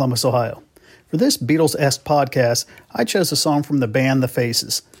you from Columbus, Ohio. For this Beatles-esque podcast, I chose a song from the band The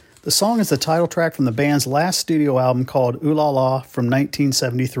Faces. The song is the title track from the band's last studio album called Ooh La La from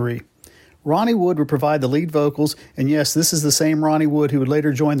 1973. Ronnie Wood would provide the lead vocals, and yes, this is the same Ronnie Wood who would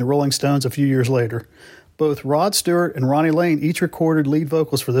later join the Rolling Stones a few years later. Both Rod Stewart and Ronnie Lane each recorded lead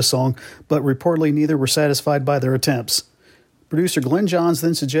vocals for this song, but reportedly neither were satisfied by their attempts. Producer Glenn Johns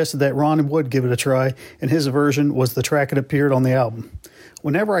then suggested that Ronnie Wood give it a try, and his version was the track that appeared on the album.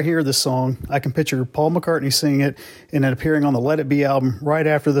 Whenever I hear this song, I can picture Paul McCartney singing it and it appearing on the Let It Be album right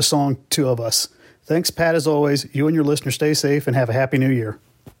after the song Two of Us. Thanks, Pat, as always. You and your listeners stay safe and have a happy new year.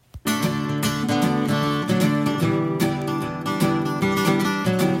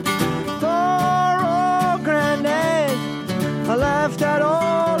 Laughed at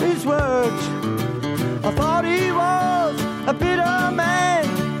all his words. I thought he was a bitter man.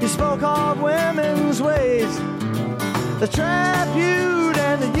 He spoke of women's ways. They trap you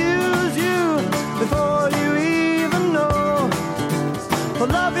and they use you before you even know. For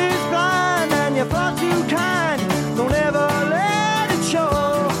love is blind and you're far too kind. Don't ever let it show.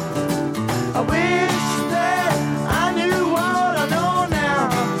 I wish that I knew what I know now.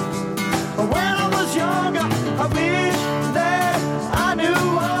 But when I was younger, I wish that I knew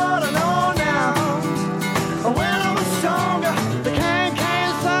what I know now. When I was stronger, the can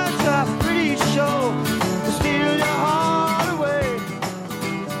such a pretty show to steal your heart away.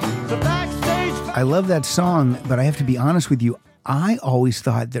 The backstage. I love that song, but I have to be honest with you. I always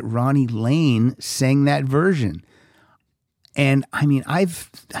thought that Ronnie Lane sang that version. And I mean, I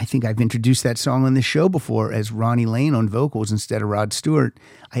think I've introduced that song on this show before as Ronnie Lane on vocals instead of Rod Stewart.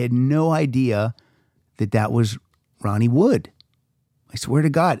 I had no idea that that was Ronnie Wood. I swear to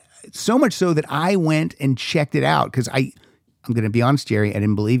God. So much so that I went and checked it out because I'm going to be honest, Jerry, I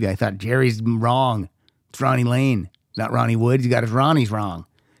didn't believe you. I thought Jerry's wrong. It's Ronnie Lane, not Ronnie Wood. He's got his Ronnies wrong.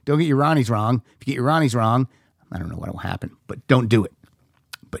 Don't get your Ronnies wrong. If you get your Ronnies wrong, I don't know what will happen, but don't do it.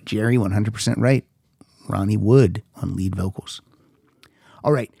 But Jerry, 100% right. Ronnie Wood on lead vocals.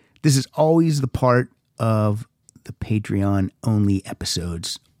 All right. This is always the part of the Patreon-only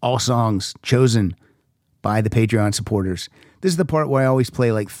episodes. All songs chosen by the Patreon supporters. This is the part where I always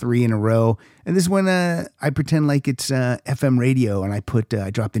play like 3 in a row. And this is when I pretend like it's FM radio and I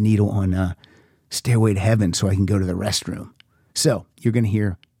drop the needle on Stairway to Heaven so I can go to the restroom. So you're going to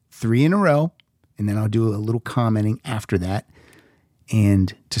hear 3 in a row, and then I'll do a little commenting after that.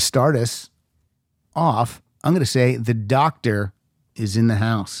 And to start us off, I'm going to say the doctor is in the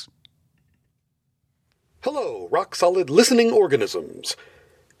house. Hello, rock-solid listening organisms.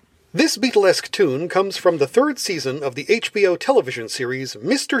 This Beatle-esque tune comes from the 3rd season of the HBO television series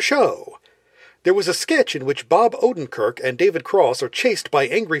Mr. Show. There was a sketch in which Bob Odenkirk and David Cross are chased by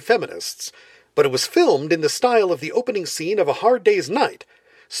angry feminists, but it was filmed in the style of the opening scene of A Hard Day's Night,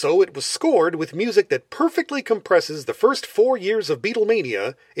 so it was scored with music that perfectly compresses the first 4 years of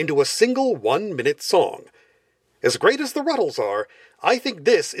Beatlemania into a single 1-minute song. As great as the Ruttles are, I think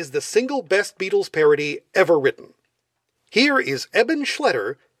this is the single best Beatles parody ever written. Here is Eben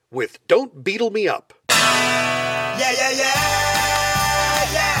Schletter with Don't Beatle Me Up. Yeah, yeah, yeah,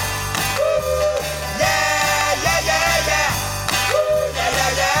 yeah. Woo. Yeah, yeah, yeah, yeah. Woo. Yeah, yeah,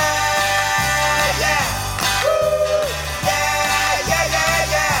 yeah, yeah. Woo. Yeah, yeah, yeah,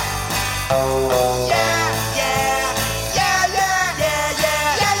 yeah. Oh, yeah, yeah, yeah, yeah, yeah, yeah, yeah,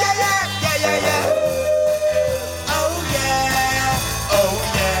 yeah, yeah, yeah, yeah. Oh, yeah, oh,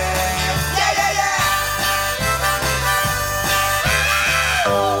 yeah, yeah, yeah, yeah.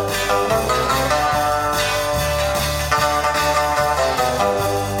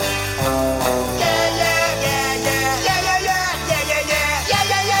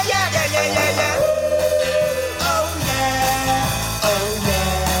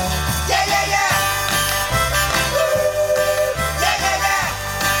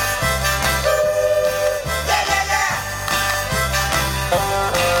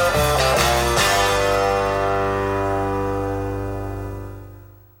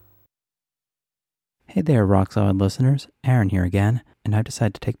 Hey there, Rock Solid listeners. Aaron here again, and I've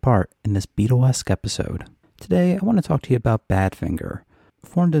decided to take part in this Beatle-esque episode. Today, I want to talk to you about Badfinger.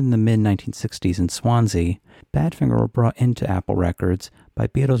 Formed in the mid-1960s in Swansea, Badfinger were brought into Apple Records by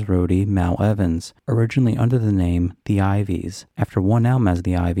Beatles roadie Mal Evans, originally under the name The Ivies. After one album as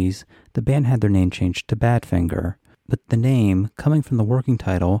The Ivies, the band had their name changed to Badfinger. but the name coming from the working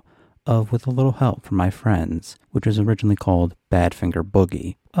title of With a Little Help from My Friends, which was originally called Badfinger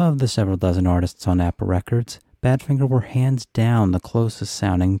Boogie. Of the several dozen artists on Apple Records, Badfinger were hands down the closest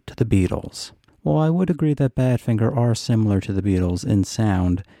sounding to the Beatles. While I would agree that Badfinger are similar to the Beatles in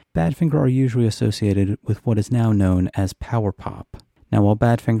sound, Badfinger are usually associated with what is now known as power pop. Now, while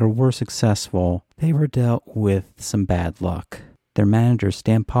Badfinger were successful, they were dealt with some bad luck. Their manager,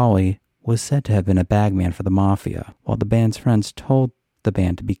 Stan Polly, was said to have been a bagman for the Mafia. While the band's friends told the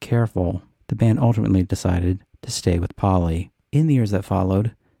band to be careful, the band ultimately decided to stay with Polly. In the years that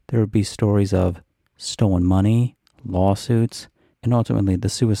followed, there would be stories of stolen money, lawsuits, and ultimately the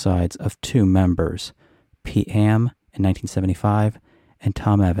suicides of two members, Pete Ham in 1975 and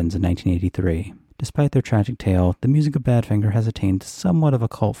Tom Evans in 1983. Despite their tragic tale, the music of Badfinger has attained somewhat of a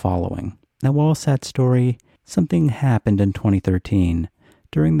cult following. Now, while a sad story, something happened in 2013.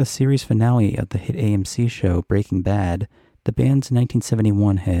 During the series finale of the hit AMC show Breaking Bad, the band's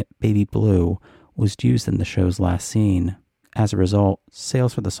 1971 hit, Baby Blue, was used in the show's last scene. As a result,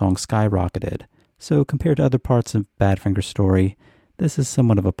 sales for the song skyrocketed. So compared to other parts of Badfinger's story, this is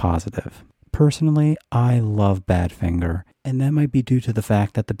somewhat of a positive. Personally, I love Badfinger, and that might be due to the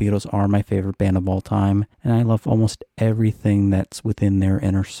fact that the Beatles are my favorite band of all time, and I love almost everything that's within their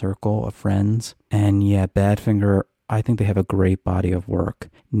inner circle of friends. And yeah, Badfinger, I think they have a great body of work.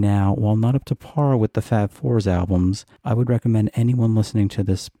 Now, while not up to par with the Fab Four's albums, I would recommend anyone listening to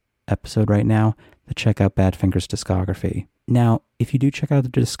this episode right now to check out Badfinger's discography. Now, if you do check out the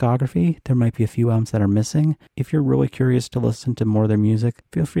discography, there might be a few albums that are missing. If you're really curious to listen to more of their music,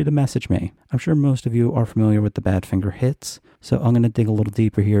 feel free to message me. I'm sure most of you are familiar with the Badfinger hits, so I'm going to dig a little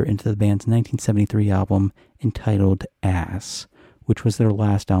deeper here into the band's 1973 album entitled Ass, which was their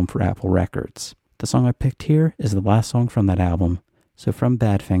last album for Apple Records. The song I picked here is the last song from that album. So from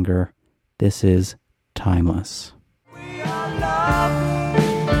Badfinger, this is Timeless. We are love.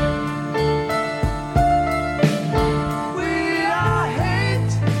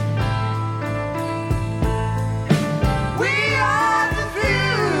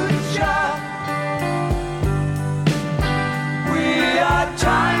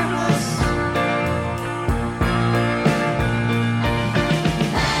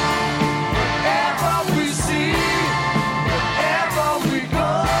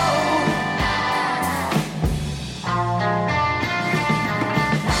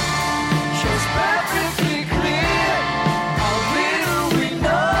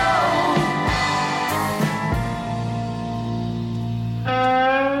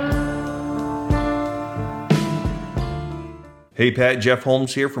 Hey Pat, Jeff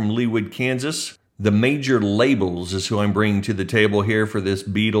Holmes here from Leawood, Kansas. The Major Labels is who I'm bringing to the table here for this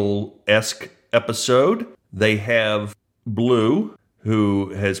Beatle-esque episode. They have Blue, who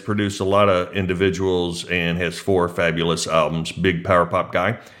has produced a lot of individuals and has 4 fabulous albums, big power pop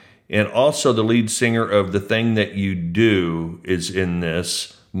guy. And also the lead singer of The Thing That You Do is in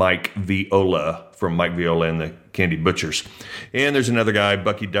this, Mike Viola, from Mike Viola and the Candy Butchers. And there's another guy,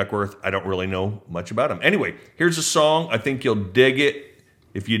 Bucky Duckworth. I don't really know much about him. Anyway, here's a song. I think you'll dig it.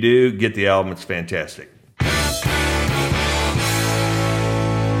 If you do, get the album. It's fantastic. In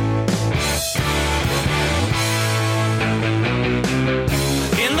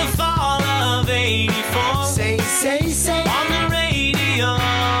the fall of 84, say, on the radio,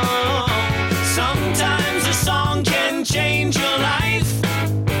 sometimes a song can change your life.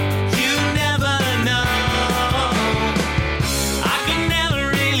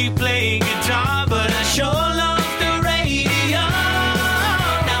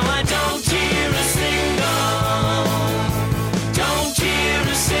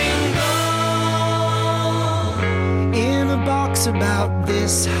 About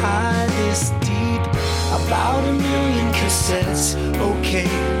this high, this deep, about 1 million cassettes, okay,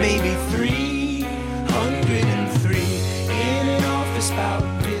 maybe 303 in an office about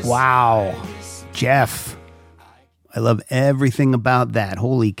this. Wow, Jeff, I love everything about that.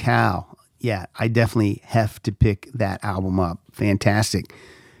 Holy cow. Yeah, I definitely have to pick that album up. Fantastic.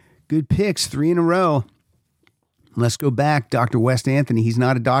 Good picks, 3 in a row. Let's go back. Dr. West Anthony, he's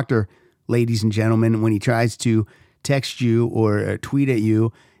not a doctor, ladies and gentlemen. When he tries to text you or tweet at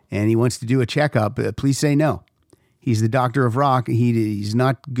you and he wants to do a checkup, please say no. He's the doctor of rock. He's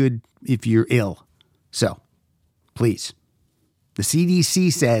not good if you're ill. So, please. The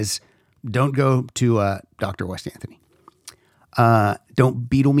CDC says don't go to Dr. West Anthony. Don't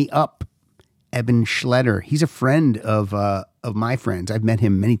beetle me up. Eben Schletter. He's a friend of my friends. I've met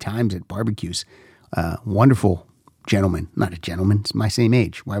him many times at barbecues. Wonderful gentleman. Not a gentleman. It's my same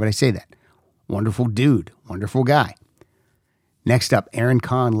age. Why would I say that? Wonderful dude. Wonderful guy. Next up, Aaron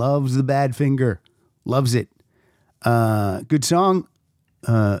Kahn loves the Badfinger. Loves it. Good song.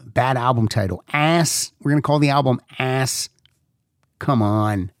 Bad album title. Ass. We're going to call the album Ass. Come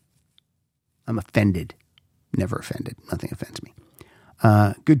on. I'm offended. Never offended. Nothing offends me.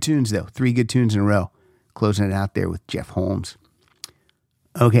 Good tunes, though. 3 good tunes in a row. Closing it out there with Jeff Holmes.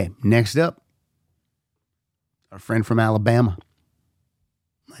 Okay, next up, our friend from Alabama.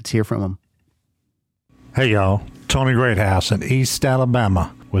 Let's hear from him. Hey, y'all. Tony Greathouse in East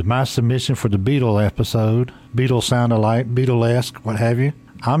Alabama with my submission for the Beatle episode. Beatles sound alike, Beatle-esque, what have you.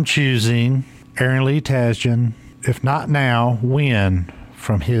 I'm choosing Aaron Lee Tasjan, If Not Now, When,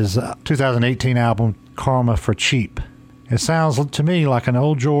 from his 2018 album Karma for Cheap. It sounds to me like an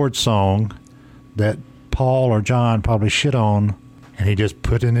old George song that Paul or John probably shit on and he just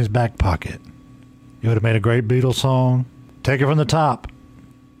put in his back pocket. It would have made a great Beatles song. Take it from the top.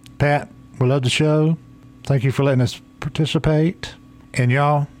 Pat, we love the show. Thank you for letting us participate. And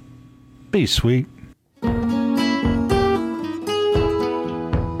y'all, be sweet.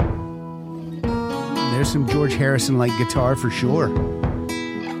 There's some George Harrison-like guitar for sure.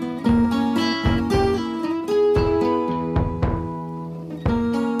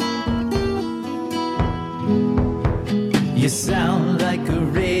 You sound like a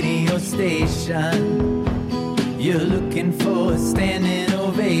radio station. You're looking for a standing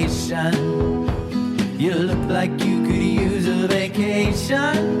ovation. You look like you could use a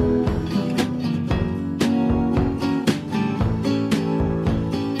vacation.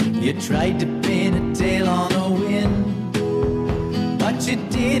 You tried to pin a tail on the wind, but you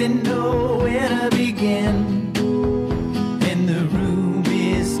didn't know where to begin. And the room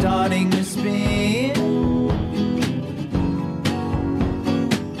is starting to spin.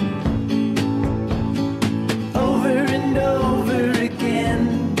 Over and over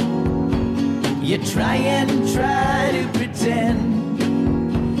again, you try to pretend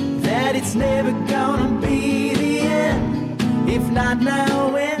that it's never gonna be the end. If not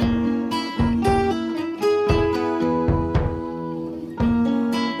now, when?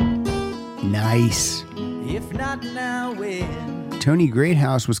 Nice. If not now, when? Tony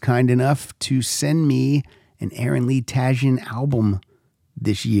Greathouse was kind enough to send me an Aaron Lee Tasjan album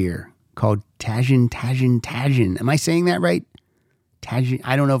this year called Tasjan. Am I saying that right? Tasjan.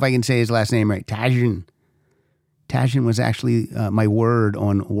 I don't know if I can say his last name right. Tasjan. Tasjan was actually my word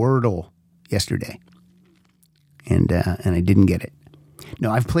on Wordle yesterday. And I didn't get it.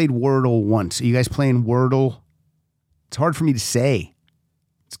 No, I've played Wordle once. Are you guys playing Wordle? It's hard for me to say.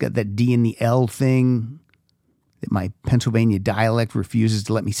 It's got that D and the L thing that my Pennsylvania dialect refuses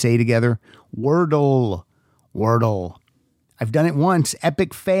to let me say together. Wordle. I've done it once.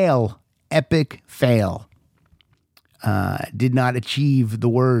 Epic fail. Did not achieve the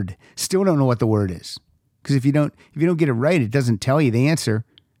word. Still don't know what the word is. Because if you don't get it right, it doesn't tell you the answer.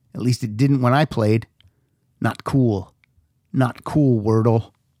 At least it didn't when I played. Not cool.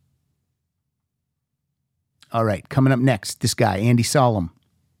 Wordle. All right, coming up next, this guy, Andy Solomon.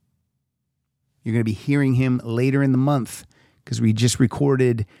 You're going to be hearing him later in the month because we just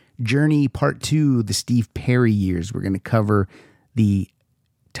recorded Journey Part 2, the Steve Perry years. We're going to cover the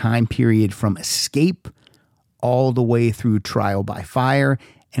time period from Escape all the way through Trial by Fire,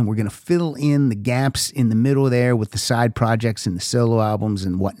 and we're going to fill in the gaps in the middle there with the side projects and the solo albums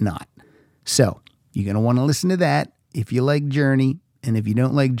and whatnot. So you're going to want to listen to that if you like Journey, and if you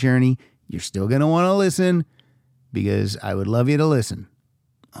don't like Journey, you're still going to want to listen because I would love you to listen.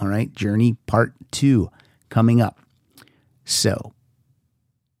 All right, Journey Part 2 coming up. So,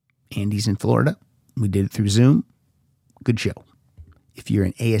 Andy's in Florida. We did it through Zoom. Good show. If you're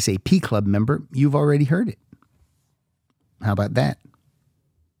an ASAP Club member, you've already heard it. How about that?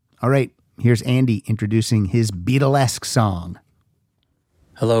 All right, here's Andy introducing his Beatle-esque song.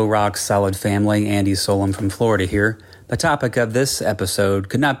 Hello, Rock Solid family. Andy Solomon from Florida here. The topic of this episode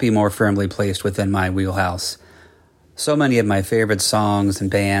could not be more firmly placed within my wheelhouse. So many of my favorite songs and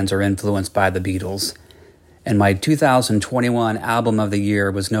bands are influenced by the Beatles, and my 2021 Album of the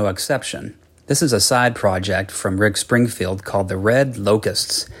Year was no exception. This is a side project from Rick Springfield called The Red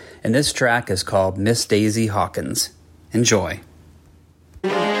Locusts, and this track is called Miss Daisy Hawkins. Enjoy.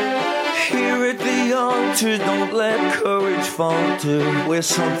 Here at the altar, don't let courage falter. Wear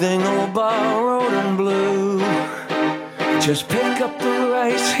something old borrowed and blue. Just pick up the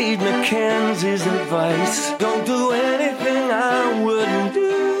rice, heed Mackenzie's advice. Don't do anything I wouldn't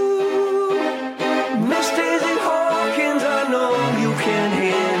do. Miss Daisy Hawkins, I know you can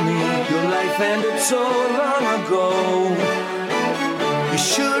hear me. Your life ended so long ago. You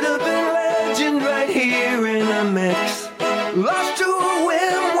should have been legend right here in the mix. Lost to a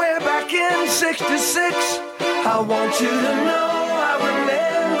whim way back in 66. I want you to know I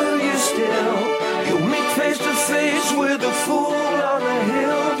remember you still. You'll meet face to face face with a fool on the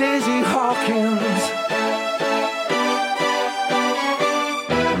hill, Daisy Hawkins.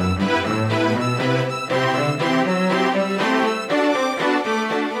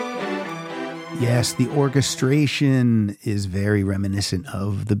 Yes, the orchestration is very reminiscent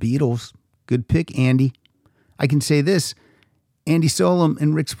of the Beatles. Good pick, Andy. I can say this, Andy Solom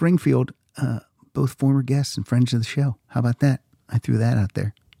and Rick Springfield, both former guests and friends of the show. How about that? I threw that out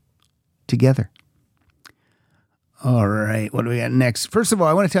there. Together. All right, what do we got next? First of all,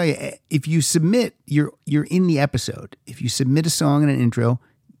 I want to tell you, if you submit, you're in the episode. If you submit a song and an intro,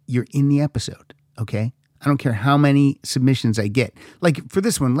 you're in the episode, okay? I don't care how many submissions I get. Like for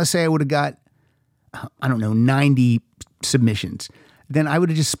this one, let's say I would have got, 90 submissions. Then I would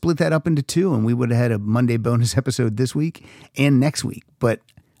have just split that up into 2 and we would have had a Monday bonus episode this week and next week, but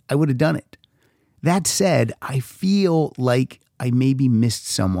I would have done it. That said, I feel like I maybe missed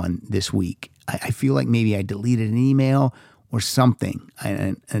someone this week. I feel like maybe I deleted an email or something,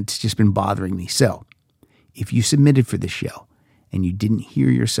 and it's just been bothering me. So if you submitted for this show and you didn't hear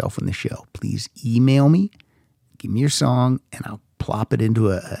yourself on the show, please email me, give me your song, and I'll plop it into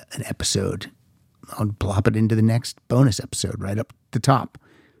an episode. I'll plop it into the next bonus episode right up the top.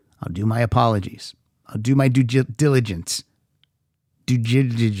 I'll do my apologies. I'll do my due diligence.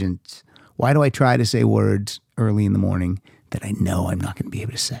 Why do I try to say words early in the morning that I know I'm not going to be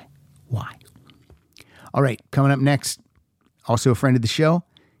able to say? Why? All right, coming up next, also a friend of the show.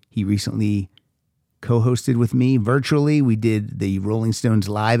 He recently co-hosted with me virtually. We did the Rolling Stones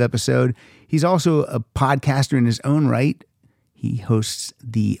live episode. He's also a podcaster in his own right. He hosts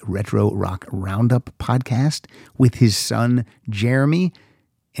the Retro Rock Roundup podcast with his son, Jeremy.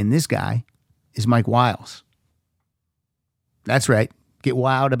 And this guy is Mike Wiles. That's right. Get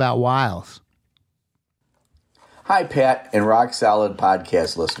wild about Wiles. Hi, Pat and Rock Solid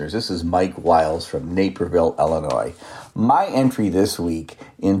podcast listeners. This is Mike Wiles from Naperville, Illinois. My entry this week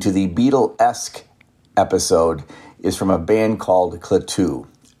into the Beatle-Esque episode is from a band called Cletu.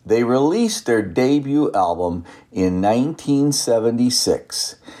 They released their debut album in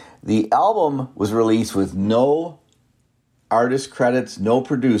 1976. The album was released with no artist credits, no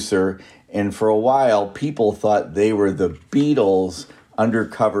producer, and for a while people thought they were the Beatles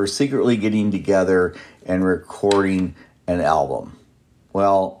undercover, secretly getting together and recording an album.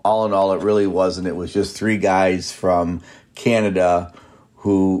 Well, all in all, it really wasn't. It was just 3 guys from Canada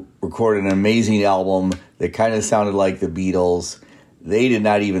who recorded an amazing album that kind of sounded like the Beatles. They did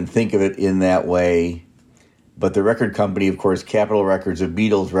not even think of it in that way. But the record company, of course, Capitol Records, a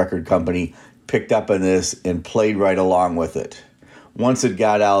Beatles record company, picked up on this and played right along with it. Once it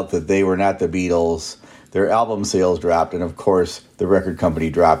got out that they were not the Beatles, their album sales dropped, and of course, the record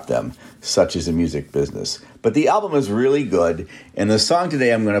company dropped them. Such is the music business. But the album is really good, and the song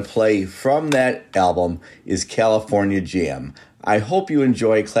today I'm going to play from that album is California Jam. I hope you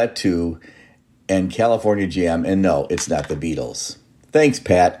enjoy Cletu and California Jam, and no, it's not the Beatles. Thanks,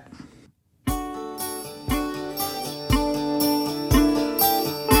 Pat.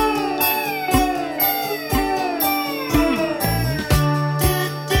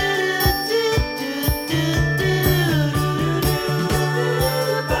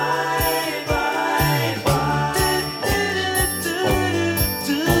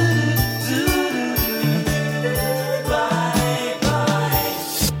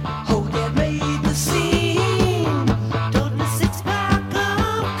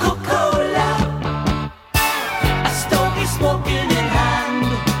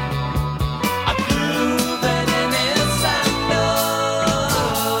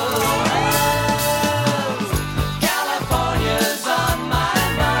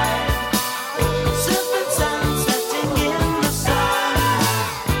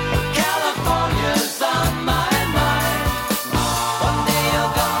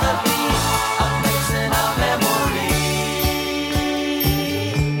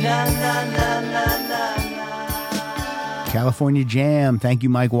 California Jam. Thank you,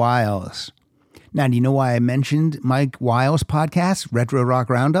 Mike Wiles. Now, do you know why I mentioned Mike Wiles' podcast, Retro Rock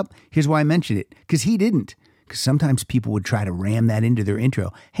Roundup? Here's why I mentioned it. Because he didn't. Because sometimes people would try to ram that into their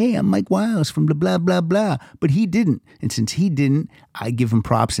intro. Hey, I'm Mike Wiles from blah, blah, blah, blah. But he didn't. And since he didn't, I give him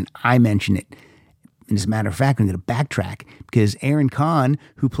props and I mention it. And as a matter of fact, I'm going to backtrack because Aaron Kahn,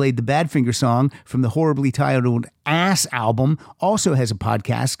 who played the Badfinger song from the horribly titled Ass album, also has a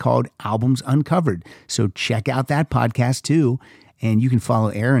podcast called Albums Uncovered. So check out that podcast too. And you can follow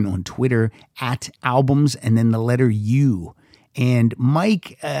Aaron on Twitter at Albums and then the letter U. And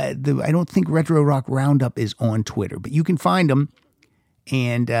Mike, I don't think Retro Rock Roundup is on Twitter, but you can find them.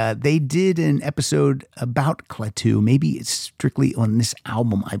 And they did an episode about Cletu. Maybe it's strictly on this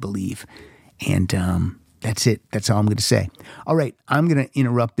album, I believe. And That's it. That's all I'm going to say. All right. I'm going to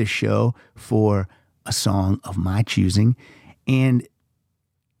interrupt this show for a song of my choosing. And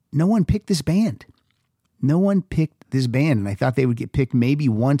no one picked this band. No one picked this band. And I thought they would get picked maybe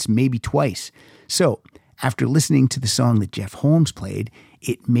once, maybe twice. So after listening to the song that Jeff Holmes played,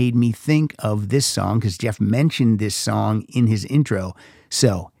 it made me think of this song because Jeff mentioned this song in his intro.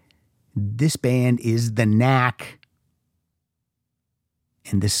 So this band is The Knack.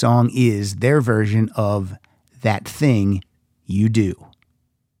 And the song is their version of That Thing You Do.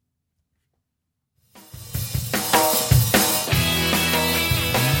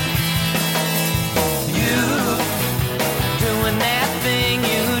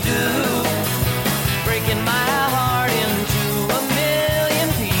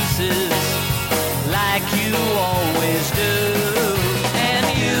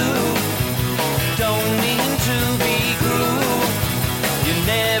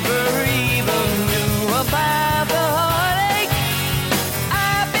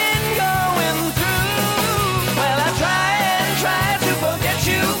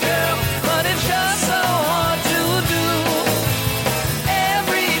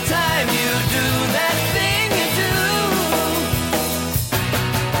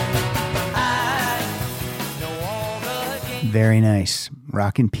 Very nice.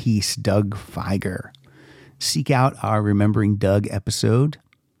 Rock in peace, Doug Feiger. Seek out our Remembering Doug episode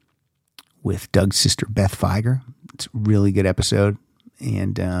with Doug's sister, Beth Feiger. It's a really good episode,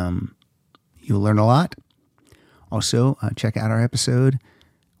 and you'll learn a lot. Also, check out our episode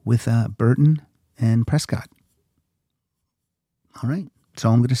with Burton and Prescott. All right. That's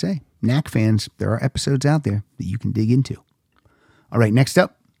all I'm going to say. Knack fans, there are episodes out there that you can dig into. All right. Next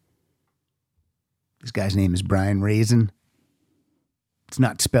up, this guy's name is Brian Raisin. It's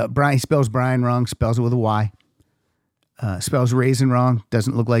not spelled, Brian, he spells Brian wrong, spells it with a Y. Spells raisin wrong,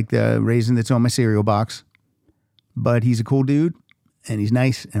 doesn't look like the raisin that's on my cereal box. But he's a cool dude, and he's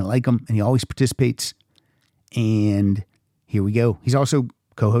nice, and I like him, and he always participates. And here we go. He's also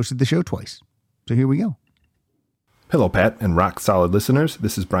co-hosted the show twice. So here we go. Hello, Pat and Rock Solid listeners.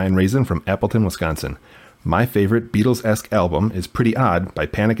 This is Brian Raisin from Appleton, Wisconsin. My favorite Beatles-esque album is Pretty Odd by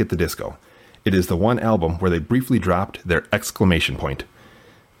Panic at the Disco. It is the one album where they briefly dropped their exclamation point.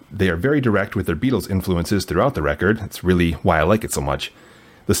 They are very direct with their Beatles influences throughout the record. It's really why I like it so much.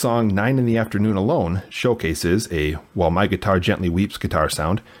 The song 9 in the Afternoon alone showcases a While My Guitar Gently Weeps guitar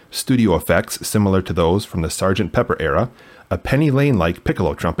sound, studio effects similar to those from the Sgt. Pepper era, a Penny Lane-like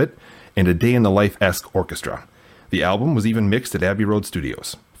piccolo trumpet, and a Day in the Life-esque orchestra. The album was even mixed at Abbey Road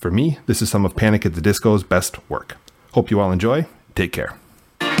Studios. For me, this is some of Panic at the Disco's best work. Hope you all enjoy. Take care.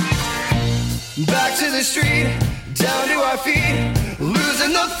 Back to the street, down to our feet,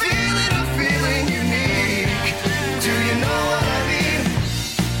 losing the feeling of feeling unique. Do you know what I mean?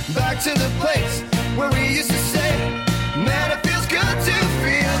 Back to the place where we used to say, man, it feels good to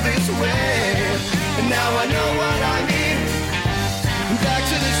feel this way. And now I know what I mean. Back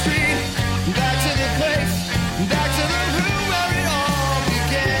to the street, back to the place, back to the room where it all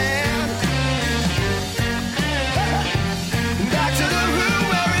began. Back to the room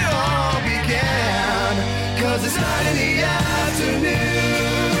where it all began. 'Cause it's 9 in the afternoon.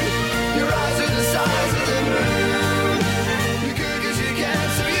 Your eyes are the size of the moon. You're good 'cause you can,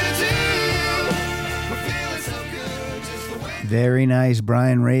 so you do. We're feeling so good, just the way. Very nice,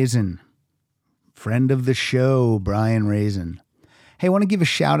 Brian Raisin. Friend of the show, Brian Raisin. Hey, I want to give a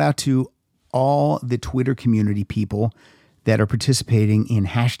shout out to all the Twitter community people that are participating in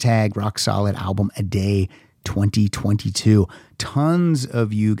hashtag Rock Solid Album a Day 2022. Tons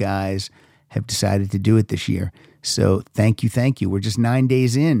of you guys have decided to do it this year. So thank you, thank you. We're just 9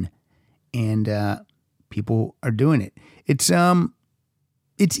 days in, and people are doing it. It's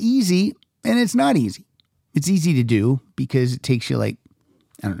easy and it's not easy. It's easy to do because it takes you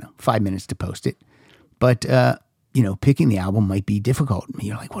 5 minutes to post it. But picking the album might be difficult.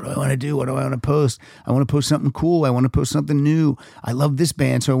 You're like, what do I want to do? What do I want to post? I want to post something cool. I want to post something new. I love this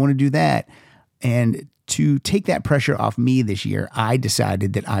band, so I want to do that. And to take that pressure off me this year, I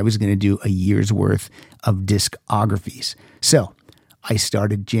decided that I was going to do a year's worth of discographies. So I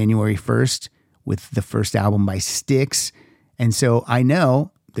started January 1st with the first album by Styx. And so I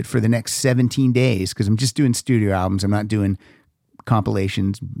know that for the next 17 days, because I'm just doing studio albums, I'm not doing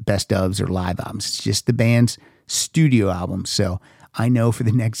compilations, best ofs, or live albums. It's just the band's studio albums. So I know for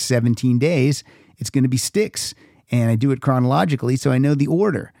the next 17 days, it's going to be Styx. And I do it chronologically, so I know the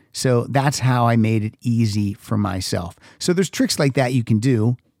order. So that's how I made it easy for myself. So there's tricks like that you can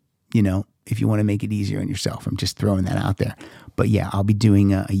do, if you want to make it easier on yourself. I'm just throwing that out there. But yeah, I'll be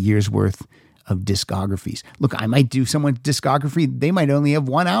doing a year's worth of discographies. Look, I might do someone's discography. They might only have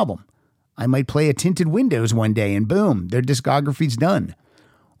one album. I might play a Tinted Windows one day and boom, their discography's done.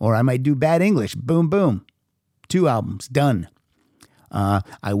 Or I might do Bad English, boom, boom. 2 albums, done.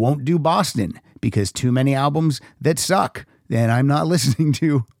 I won't do Boston because too many albums that suck. Then I'm not listening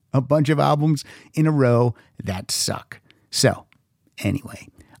to a bunch of albums in a row that suck. So, anyway,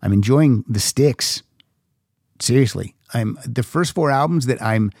 I'm enjoying the Styx. Seriously, the first 4 albums that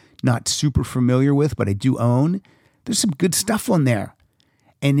I'm not super familiar with, but I do own. There's some good stuff on there,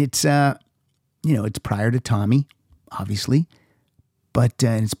 and it's it's prior to Tommy, obviously, but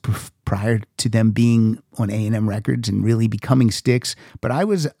it's prior to them being on A&M Records and really becoming Styx. But I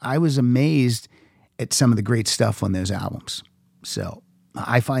was amazed at some of the great stuff on those albums. So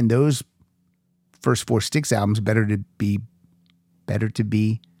I find those first 4 Styx albums better. There,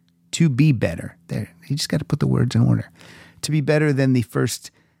 you just got to put the words in order. To be better than the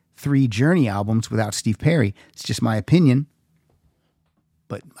first 3 Journey albums without Steve Perry. It's just my opinion,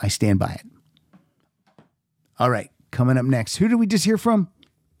 but I stand by it. All right, coming up next, who did we just hear from?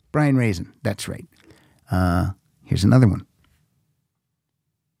 Brian Raisin. That's right. Here's another one.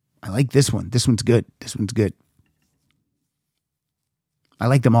 I like this one. This one's good. I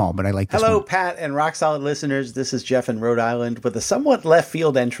like them all, but I like this Hello, one. Pat and Rock Solid listeners. This is Jeff in Rhode Island with a somewhat left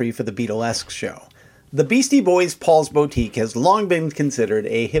field entry for the Beatle-Esque show. The Beastie Boys' Paul's Boutique has long been considered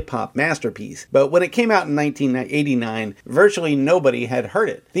a hip-hop masterpiece, but when it came out in 1989, virtually nobody had heard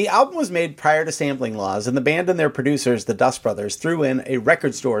it. The album was made prior to sampling laws, and the band and their producers, the Dust Brothers, threw in a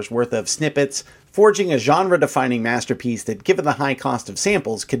record store's worth of snippets, forging a genre-defining masterpiece that, given the high cost of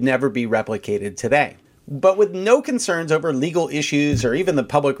samples, could never be replicated today. But with no concerns over legal issues or even the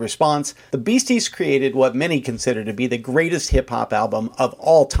public response, the Beasties created what many consider to be the greatest hip-hop album of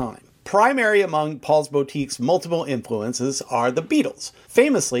all time. Primary among Paul's Boutique's multiple influences are the Beatles.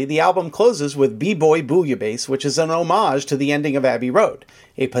 Famously, the album closes with B-Boy Bouillabaisse, which is an homage to the ending of Abbey Road,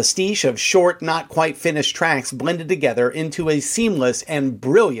 a pastiche of short, not quite finished tracks blended together into a seamless and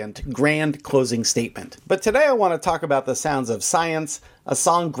brilliant grand closing statement. But today I want to talk about the sounds of Science, a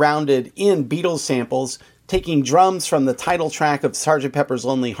song grounded in Beatles samples, taking drums from the title track of Sgt. Pepper's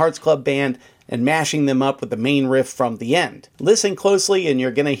Lonely Hearts Club Band and mashing them up with the main riff from the end. Listen closely and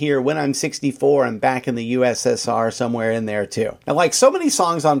you're going to hear When I'm 64, I'm Back in the USSR somewhere in there too. And like so many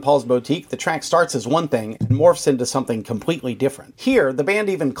songs on Paul's Boutique, the track starts as one thing and morphs into something completely different. Here, the band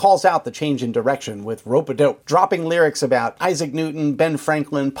even calls out the change in direction with Rope-a-Dope, dropping lyrics about Isaac Newton, Ben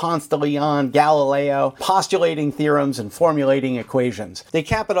Franklin, Ponce de Leon, Galileo, postulating theorems and formulating equations. They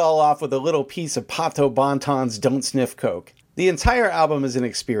cap it all off with a little piece of Pato Bonton's Don't Sniff Coke. The entire album is an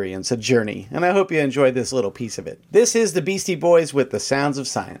experience, a journey, and I hope you enjoyed this little piece of it. This is the Beastie Boys with the Sounds of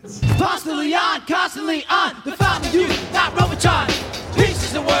Science. Constantly on, constantly on, the fountain youth, not Robotron. Peace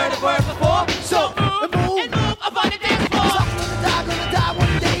is the word I've heard before, so move upon the dance floor. Gonna die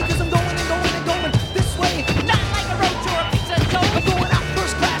one day, cause I'm going this way, not like a roach or a pizza joke. I'm going out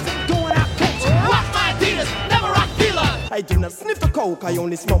first class and going out coach. Rock my Adidas, never rock Fila. I do not sniff the coke, I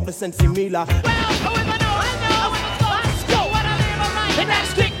only smoke the Sensi Mila. Well, however, I know. And that's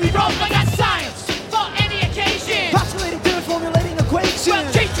strictly wrong, I got science for any occasion. Postulating theorems, formulating equations.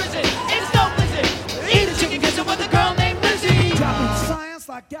 Well, teach visit, it's no blizzard. Eat a chicken gizzard with a girl named Lizzie. Dropping science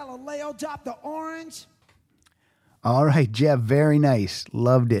like Galileo dropped the orange. All right, Jeff, very nice.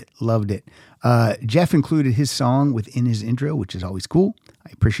 Loved it. Jeff included his song within his intro, which is always cool.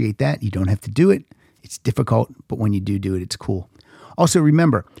 I appreciate that. You don't have to do it. It's difficult, but when you do it, it's cool. Also,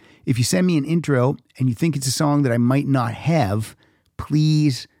 remember, if you send me an intro and you think it's a song that I might not have,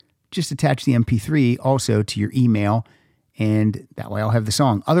 please just attach the MP3 also to your email, and that way I'll have the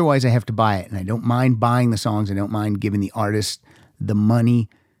song. Otherwise, I have to buy it, and I don't mind buying the songs. I don't mind giving the artist the money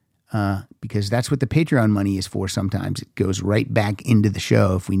because that's what the Patreon money is for sometimes. It goes right back into the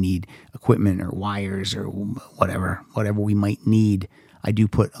show if we need equipment or wires or whatever we might need. I do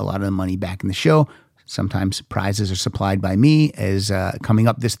put a lot of the money back in the show. Sometimes prizes are supplied by me. As coming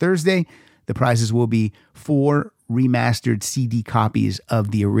up this Thursday, the prizes will be 4 remastered CD copies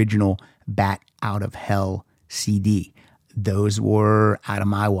of the original Bat Out of Hell CD. Those were out of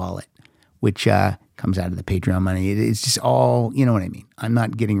my wallet, which comes out of the Patreon money. It's just all, you know what I mean? I'm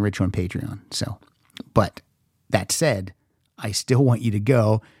not getting rich on Patreon. So, but that said, I still want you to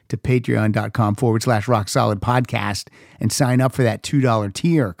go to patreon.com/Rock Solid Podcast and sign up for that $2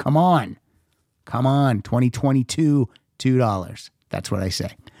 tier. Come on. 2022, $2. That's what I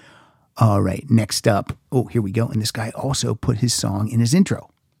say. All right, next up. Oh, here we go. And this guy also put his song in his intro.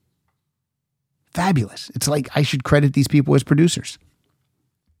 Fabulous. It's like I should credit these people as producers.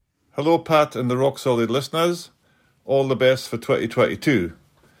 Hello, Pat and the Rock Solid listeners. All the best for 2022.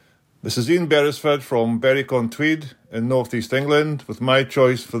 This is Ian Beresford from Berwick-on-Tweed in northeast England with my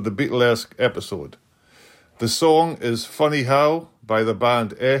choice for the Beatle-Esque episode. The song is Funny How by the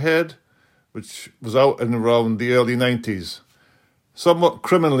band Airhead, which was out in around the early 90s. Somewhat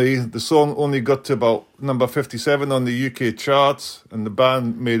criminally, the song only got to about number 57 on the UK charts, and the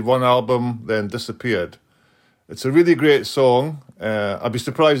band made one album, then disappeared. It's a really great song. I'd be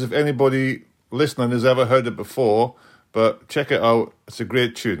surprised if anybody listening has ever heard it before, but check it out. It's a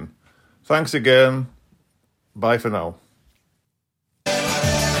great tune. Thanks again. Bye for now.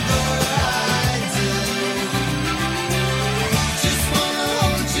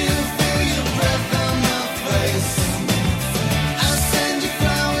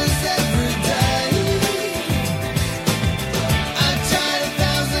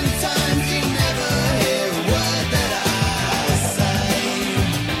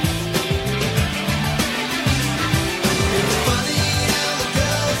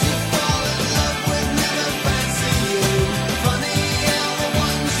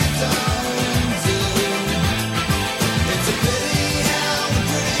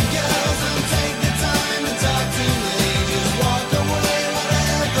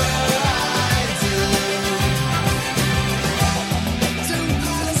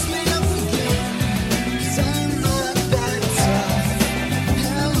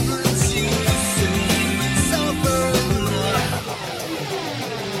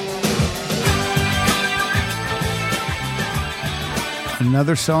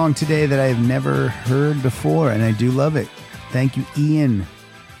 Another song today that I've never heard before, and I do love it. Thank you, Ian.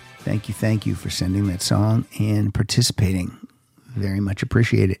 Thank you for sending that song and participating. Very much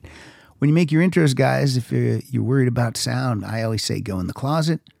appreciate it. When you make your intros, guys, if you're worried about sound, I always say go in the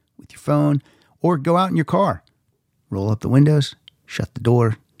closet with your phone or go out in your car. Roll up the windows, shut the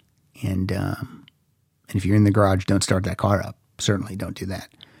door, and if you're in the garage, don't start that car up. Certainly don't do that.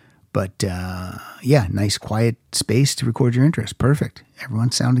 But, yeah, nice quiet space to record your intros. Perfect.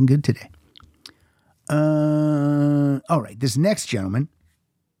 Everyone's sounding good today. All right, this next gentleman,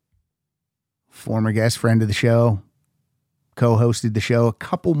 former guest, friend of the show, co-hosted the show a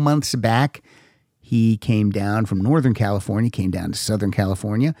couple months back. He came down from Northern California, came down to Southern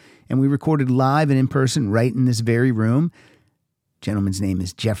California, and we recorded live and in person right in this very room. Gentleman's name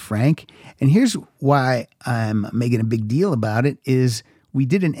is Jeff Frank. And here's why I'm making a big deal about it is we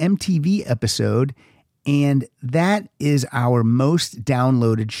did an MTV episode, and that is our most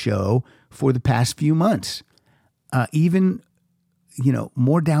downloaded show for the past few months. Even,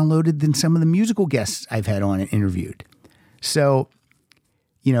 more downloaded than some of the musical guests I've had on and interviewed. So,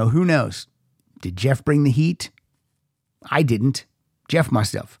 who knows? Did Jeff bring the heat? I didn't. Jeff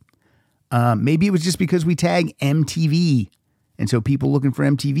must have. Maybe it was just because we tag MTV, and so people looking for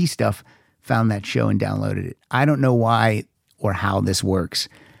MTV stuff found that show and downloaded it. I don't know why or how this works.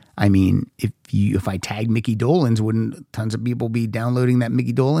 I mean, if I tagged Mickey Dolenz, wouldn't tons of people be downloading that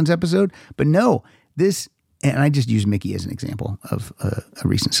Mickey Dolenz episode? But no, and I just use Mickey as an example of a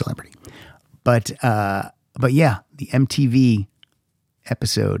recent celebrity. But yeah, the MTV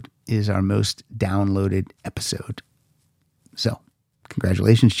episode is our most downloaded episode. So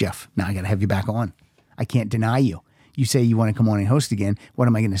congratulations, Jeff. Now I got to have you back on. I can't deny you. You say you want to come on and host again. What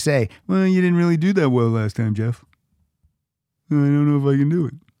am I going to say? Well, you didn't really do that well last time, Jeff. I don't know if I can do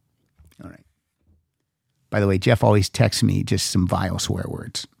it. All right. By the way, Jeff always texts me just some vile swear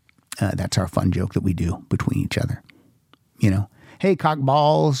words. That's our fun joke that we do between each other. Hey, cock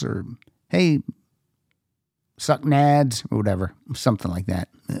balls, or hey, suck nads, or whatever. Something like that.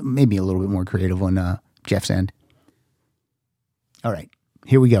 Maybe a little bit more creative on Jeff's end. All right.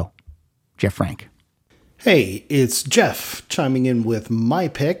 Here we go. Jeff Frank. Hey, it's Jeff chiming in with my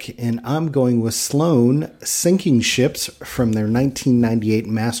pick, and I'm going with Sloan, Sinking Ships from their 1998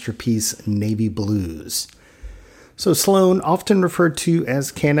 masterpiece, Navy Blues. So Sloan, often referred to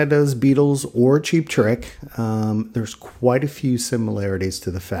as Canada's Beatles or Cheap Trick, there's quite a few similarities to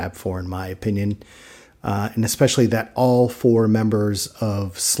the Fab Four in my opinion, and especially that all four members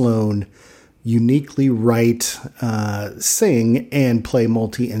of Sloan uniquely write, sing, and play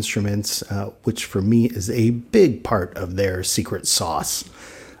multi-instruments, which for me is a big part of their secret sauce.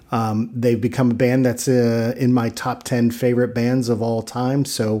 They've become a band that's in my top 10 favorite bands of all time,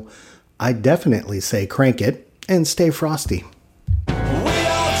 so I definitely say crank it and stay frosty. We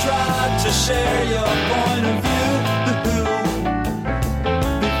all tried to share your point of view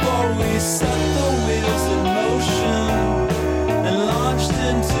before we set the wheels in motion and launched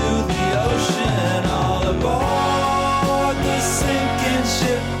into the ocean. All aboard, the sinking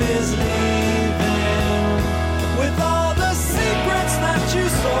ship is leaving with all the secrets that you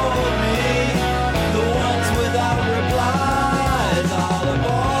sold me, the ones without replies. All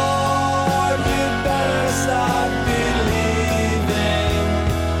aboard.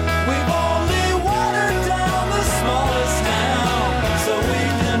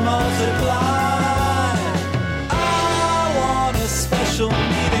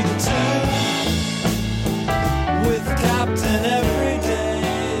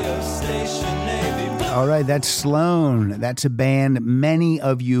 All right, that's Sloan. That's a band many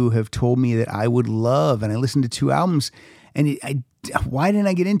of you have told me that I would love, and I listened to 2 albums, and why didn't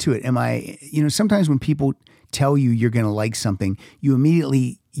I get into it? Sometimes when people tell you you're going to like something,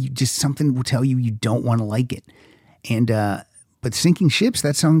 something will tell you you don't want to like it. And but Sinking Ships,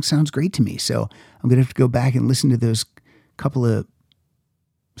 that song sounds great to me, so I'm going to have to go back and listen to those couple of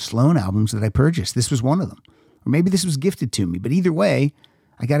Sloan albums that I purchased. This was one of them, or maybe this was gifted to me, but either way,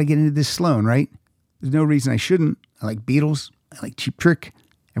 I got to get into this Sloan, right? There's no reason I shouldn't. I like Beatles. I like Cheap Trick.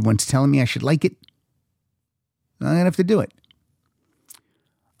 Everyone's telling me I should like it. I'm going to have to do it.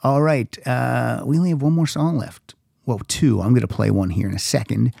 All right. We only have one more song left. Well, 2. I'm going to play one here in a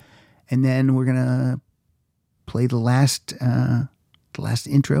second. And then we're going to play the last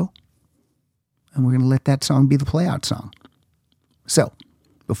intro. And we're going to let that song be the play-out song. So,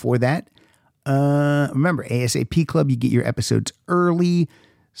 before that, remember, ASAP Club, you get your episodes early.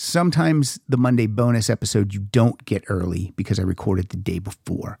 Sometimes the Monday bonus episode you don't get early because I recorded the day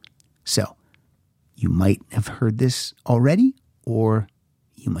before. So you might have heard this already, or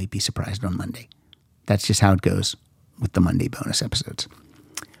you might be surprised on Monday. That's just how it goes with the Monday bonus episodes.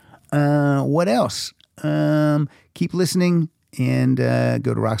 What else? Keep listening and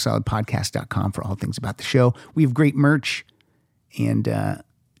go to rocksolidpodcast.com for all things about the show. We have great merch and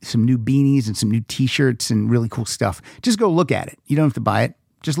some new beanies and some new t-shirts and really cool stuff. Just go look at it. You don't have to buy it.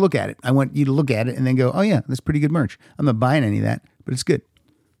 Just look at it. I want you to look at it and then go, oh yeah, that's pretty good merch. I'm not buying any of that, but it's good.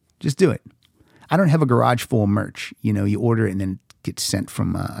 Just do it. I don't have a garage full of merch. You order it and then it gets sent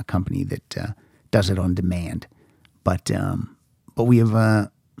from a company that does it on demand. But we have, I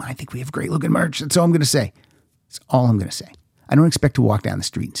think we have great looking merch. That's all I'm going to say. That's all I'm going to say. I don't expect to walk down the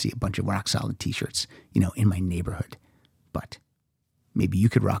street and see a bunch of Rock Solid t-shirts, in my neighborhood. But maybe you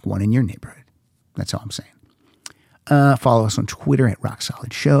could rock one in your neighborhood. That's all I'm saying. Follow us on Twitter at Rock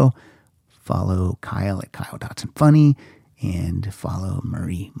Solid Show. Follow Kyle at Kyle Dotson Funny. And follow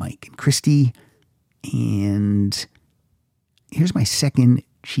Murray, Mike, and Christy. And here's my second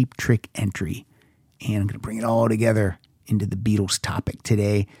Cheap Trick entry. And I'm going to bring it all together into the Beatles topic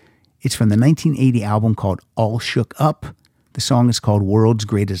today. It's from the 1980 album called All Shook Up. The song is called World's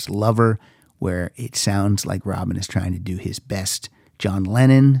Greatest Lover, where it sounds like Robin is trying to do his best John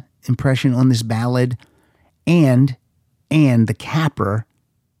Lennon impression on this ballad. And the capper,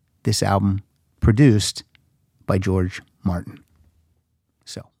 this album produced by George Martin.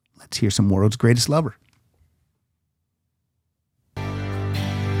 So let's hear some World's Greatest Lover. You're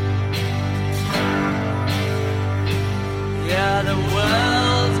the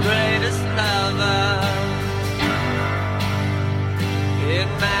world's greatest lover in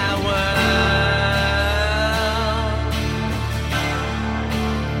my world.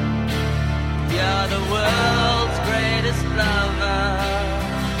 You're the world's greatest lover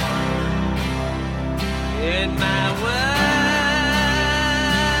in my world.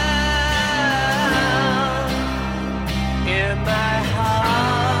 In my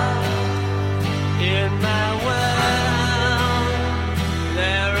heart, in my world,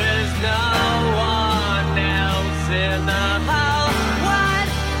 there is no one else in the whole wide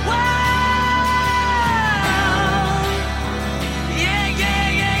world. Yeah, yeah,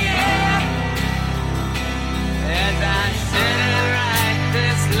 yeah, yeah. As I sit and write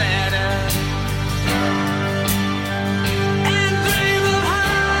this letter and dream of home.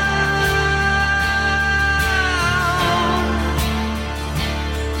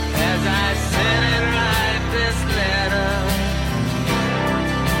 As I sit and write this letter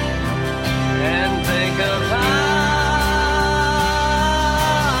and think of home.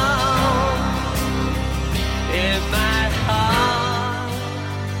 In my heart,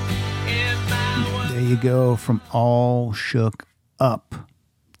 in my There you go, from All Shook Up.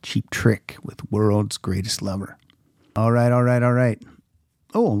 Cheap Trick with World's Greatest Lover. All right.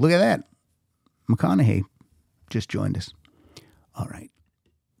 Oh, look at that. McConaughey just joined us. All right.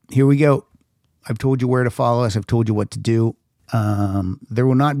 Here we go. I've told you where to follow us. I've told you what to do. There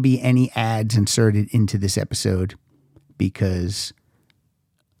will not be any ads inserted into this episode because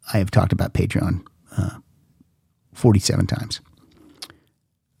I have talked about Patreon 47 times.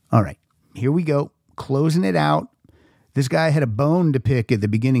 All right. Here we go. Closing it out. This guy had a bone to pick at the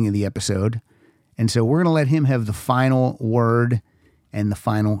beginning of the episode. And so we're going to let him have the final word and the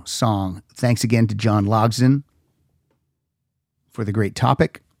final song. Thanks again to John Logsdon for the great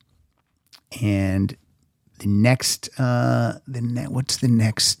topic. And the next, what's the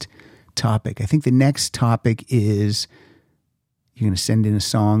next topic? I think the next topic is you're going to send in a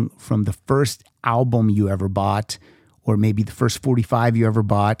song from the first album you ever bought or maybe the first 45 you ever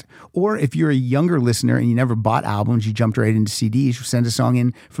bought. Or if you're a younger listener and you never bought albums, you jumped right into CDs, send a song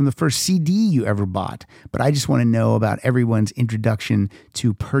in from the first CD you ever bought. But I just want to know about everyone's introduction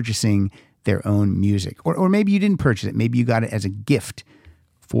to purchasing their own music. Or maybe you didn't purchase it. Maybe you got it as a gift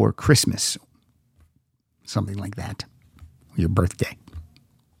for Christmas, something like that, or your birthday.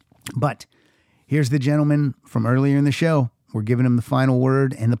 But here's the gentleman from earlier in the show. We're giving him the final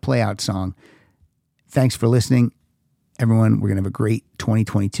word and the play out song. Thanks for listening, everyone. We're going to have a great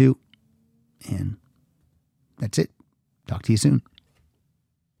 2022. And that's it. Talk to you soon.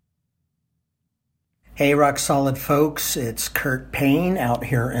 Hey, Rock Solid folks. It's Kurt Payne out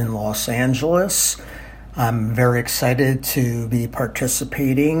here in Los Angeles. I'm very excited to be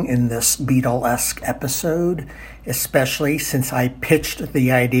participating in this Beatle-esque episode, especially since I pitched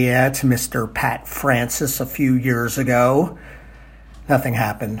the idea to Mr. Pat Francis a few years ago. Nothing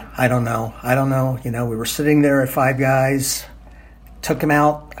happened. I don't know. You know, we were sitting there at Five Guys, took him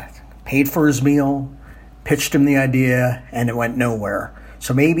out, paid for his meal, pitched him the idea, and it went nowhere.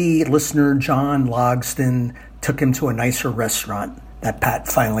 So maybe listener John Logston took him to a nicer restaurant that Pat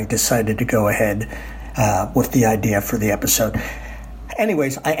finally decided to go ahead with the idea for the episode.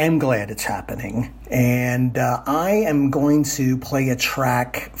 Anyways, I am glad it's happening. And I am going to play a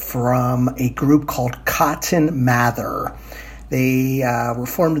track from a group called Cotton Mather. They were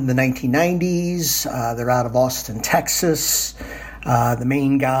formed in the 1990s. They're out of Austin, Texas. The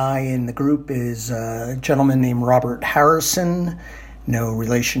main guy in the group is a gentleman named Robert Harrison. No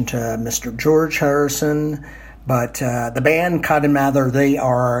relation to Mr. George Harrison. But the band Cotton Mather, they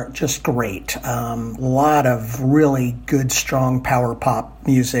are just great. A lot of really good, strong power pop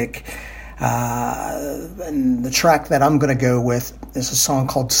music. And the track that I'm going to go with is a song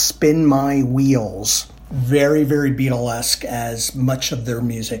called Spin My Wheels. Very, very Beatle-esque, as much of their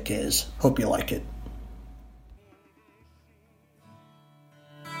music is. Hope you like it.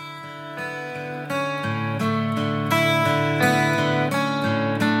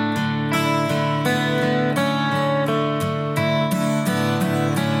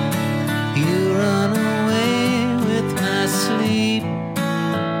 You run away with my sleep,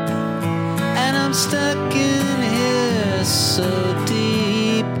 and I'm stuck in here so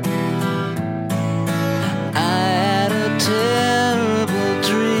deep. I had a terrible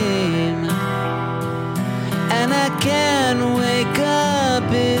dream, and I can't wake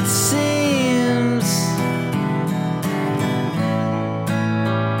up, it seems.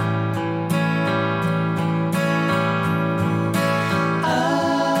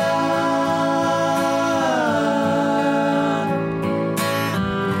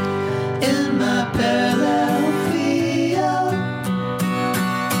 In my parallel field,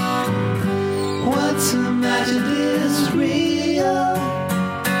 what's imagined is real.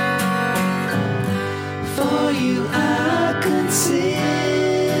 For you I conceal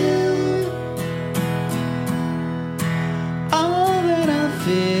all that I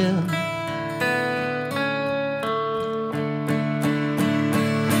feel.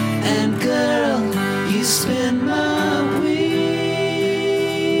 And girl, you spin my wheels.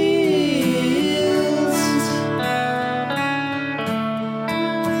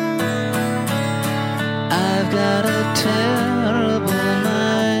 I've got a terrible